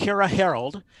have is Kara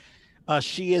Harold.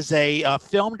 She is a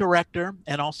film director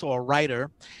and also a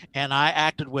writer, and I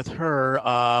acted with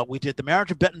her. We did The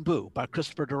Marriage of Bet and Boo by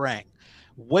Christopher Durang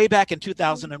way back in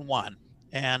 2001.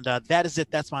 And that is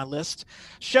it. That's my list.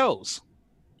 Shows.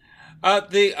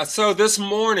 So this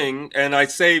morning, and I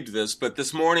saved this, but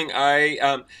this morning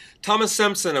Thomas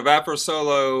Simpson of Afro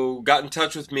Solo got in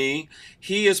touch with me.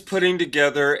 He is putting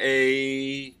together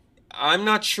I'm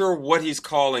not sure what he's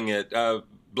calling it.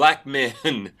 Black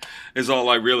Men is all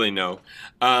I really know.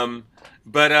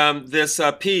 But this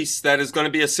piece that is going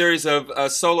to be a series of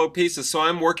solo pieces. So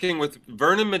I'm working with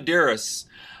Vernon Medeiros,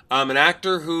 an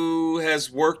actor who has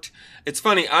worked. It's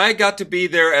funny. I got to be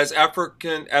there as at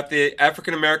the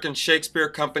African American Shakespeare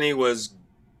Company was.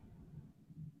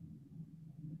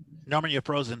 Norman, you're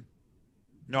frozen.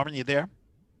 Norman, you there?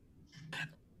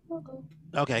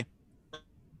 Okay.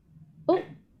 Oh.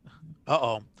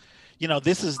 Uh-oh.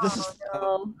 This is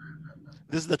no.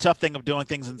 This is the tough thing of doing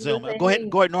things in Zoom. Go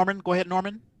ahead, Norman. Go ahead,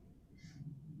 Norman.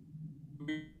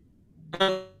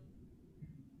 Oh.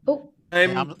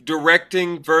 I'm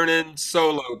directing Vernon's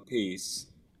solo piece.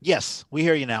 Yes, we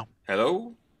hear you now.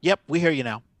 Hello? Yep, we hear you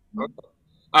now. Okay.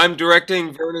 I'm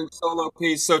directing Vernon's solo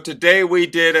piece. So today we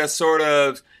did a sort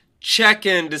of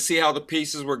check-in to see how the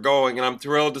pieces were going, and I'm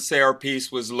thrilled to say our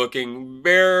piece was looking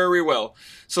very well.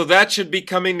 So that should be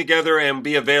coming together and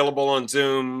be available on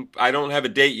Zoom. I don't have a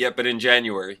date yet, but in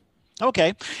January.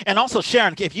 Okay. And also,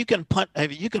 Sharon, if you can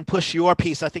push your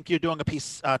piece, I think you're doing a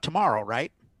piece tomorrow,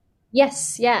 right?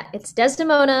 Yes, yeah. It's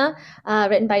Desdemona,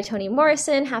 written by Toni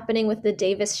Morrison, happening with the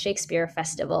Davis Shakespeare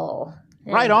Festival.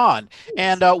 Right on.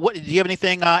 And what do you have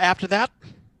anything after that?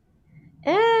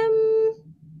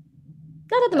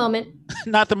 Not at the moment.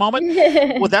 Not at the moment?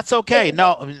 Well, that's okay.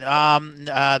 No,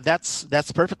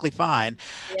 that's perfectly fine.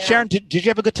 Yeah. Sharon, did you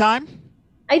have a good time?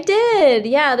 I did.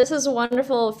 Yeah, this was a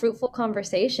wonderful, fruitful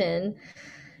conversation.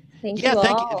 Thank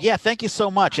you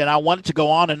so much. And I wanted to go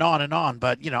on and on and on,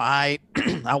 but I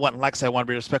want, like I said, I want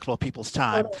to be respectful of people's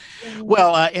time.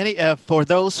 Well, for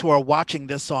those who are watching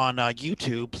this on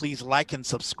YouTube, please like and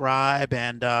subscribe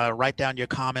and write down your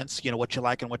comments. What you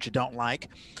like and what you don't like.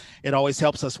 It always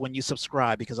helps us when you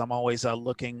subscribe, because I'm always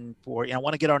looking for. I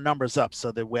want to get our numbers up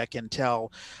so that we can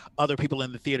tell other people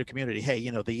in the theater community, hey,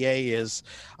 the Yay is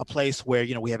a place where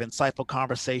we have insightful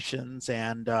conversations,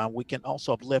 and we can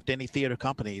also uplift any theater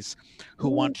companies who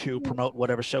want to promote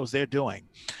whatever shows they're doing.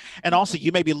 And also,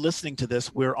 you may be listening to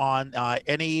this. We're on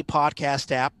any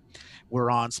podcast app.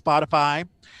 We're on Spotify.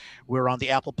 We're on the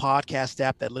Apple Podcast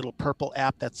app, that little purple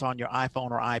app that's on your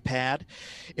iPhone or iPad.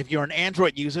 If you're an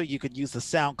Android user, you could use the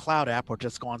SoundCloud app, or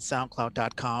just go on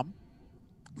soundcloud.com.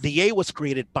 The Yay was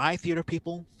created by theater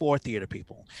people for theater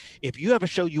people. If you have a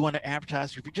show you want to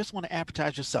advertise, if you just want to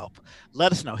advertise yourself,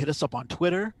 let us know. Hit us up on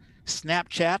Twitter,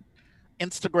 Snapchat,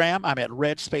 Instagram. I'm at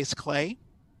Red Space Clay.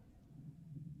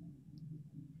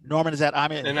 Norman is at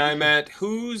I'm at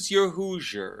Who's Your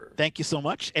Hoosier. Thank you so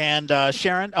much. And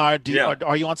Sharon, are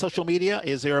you on social media?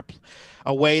 Is there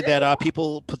a way that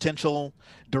potential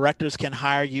directors can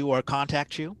hire you or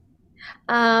contact you?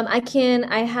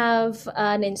 I have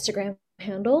an Instagram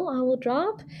handle I will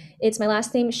drop. It's my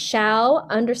last name,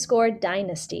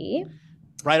 Shao_Dynasty.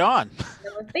 Right on.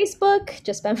 On Facebook,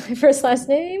 just by my last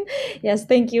name. Yes,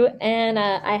 thank you. And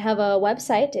I have a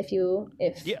website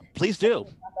yeah, please do.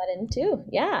 That in too.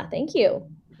 Yeah, thank you.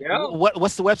 Yeah.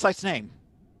 What's the website's name?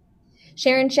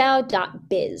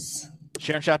 SharonShao.biz.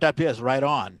 SharonShao.biz, right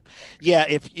on. Yeah,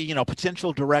 if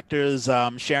potential directors,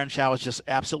 Sharon Shao is just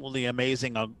absolutely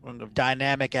amazing, a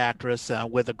dynamic actress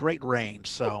with a great range.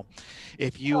 So,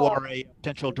 if you are a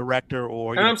potential director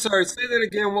or I'm sorry, say that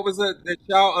again. What was it? The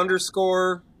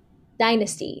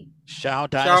Shao_Dynasty. Shao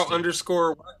Dynasty.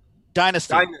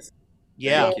 Dynasty.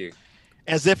 Yeah. Thank you.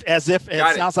 As if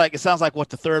it sounds like what,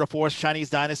 the third or fourth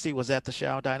Chinese dynasty was, that the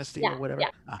Shao dynasty or whatever. Yeah.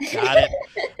 Got it.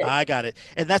 I got it.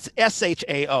 And that's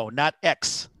SHAO, not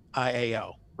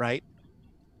XIAO, right?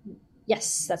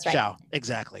 Yes, that's right. Shao,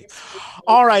 exactly.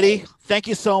 All righty. Thank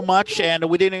you so much. And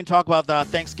we didn't even talk about the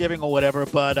Thanksgiving or whatever,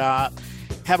 but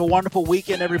have a wonderful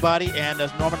weekend, everybody. And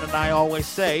as Norman and I always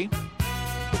say,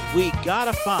 we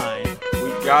gotta find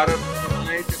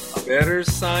Better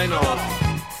sign off.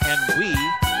 And we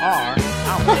are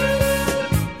out.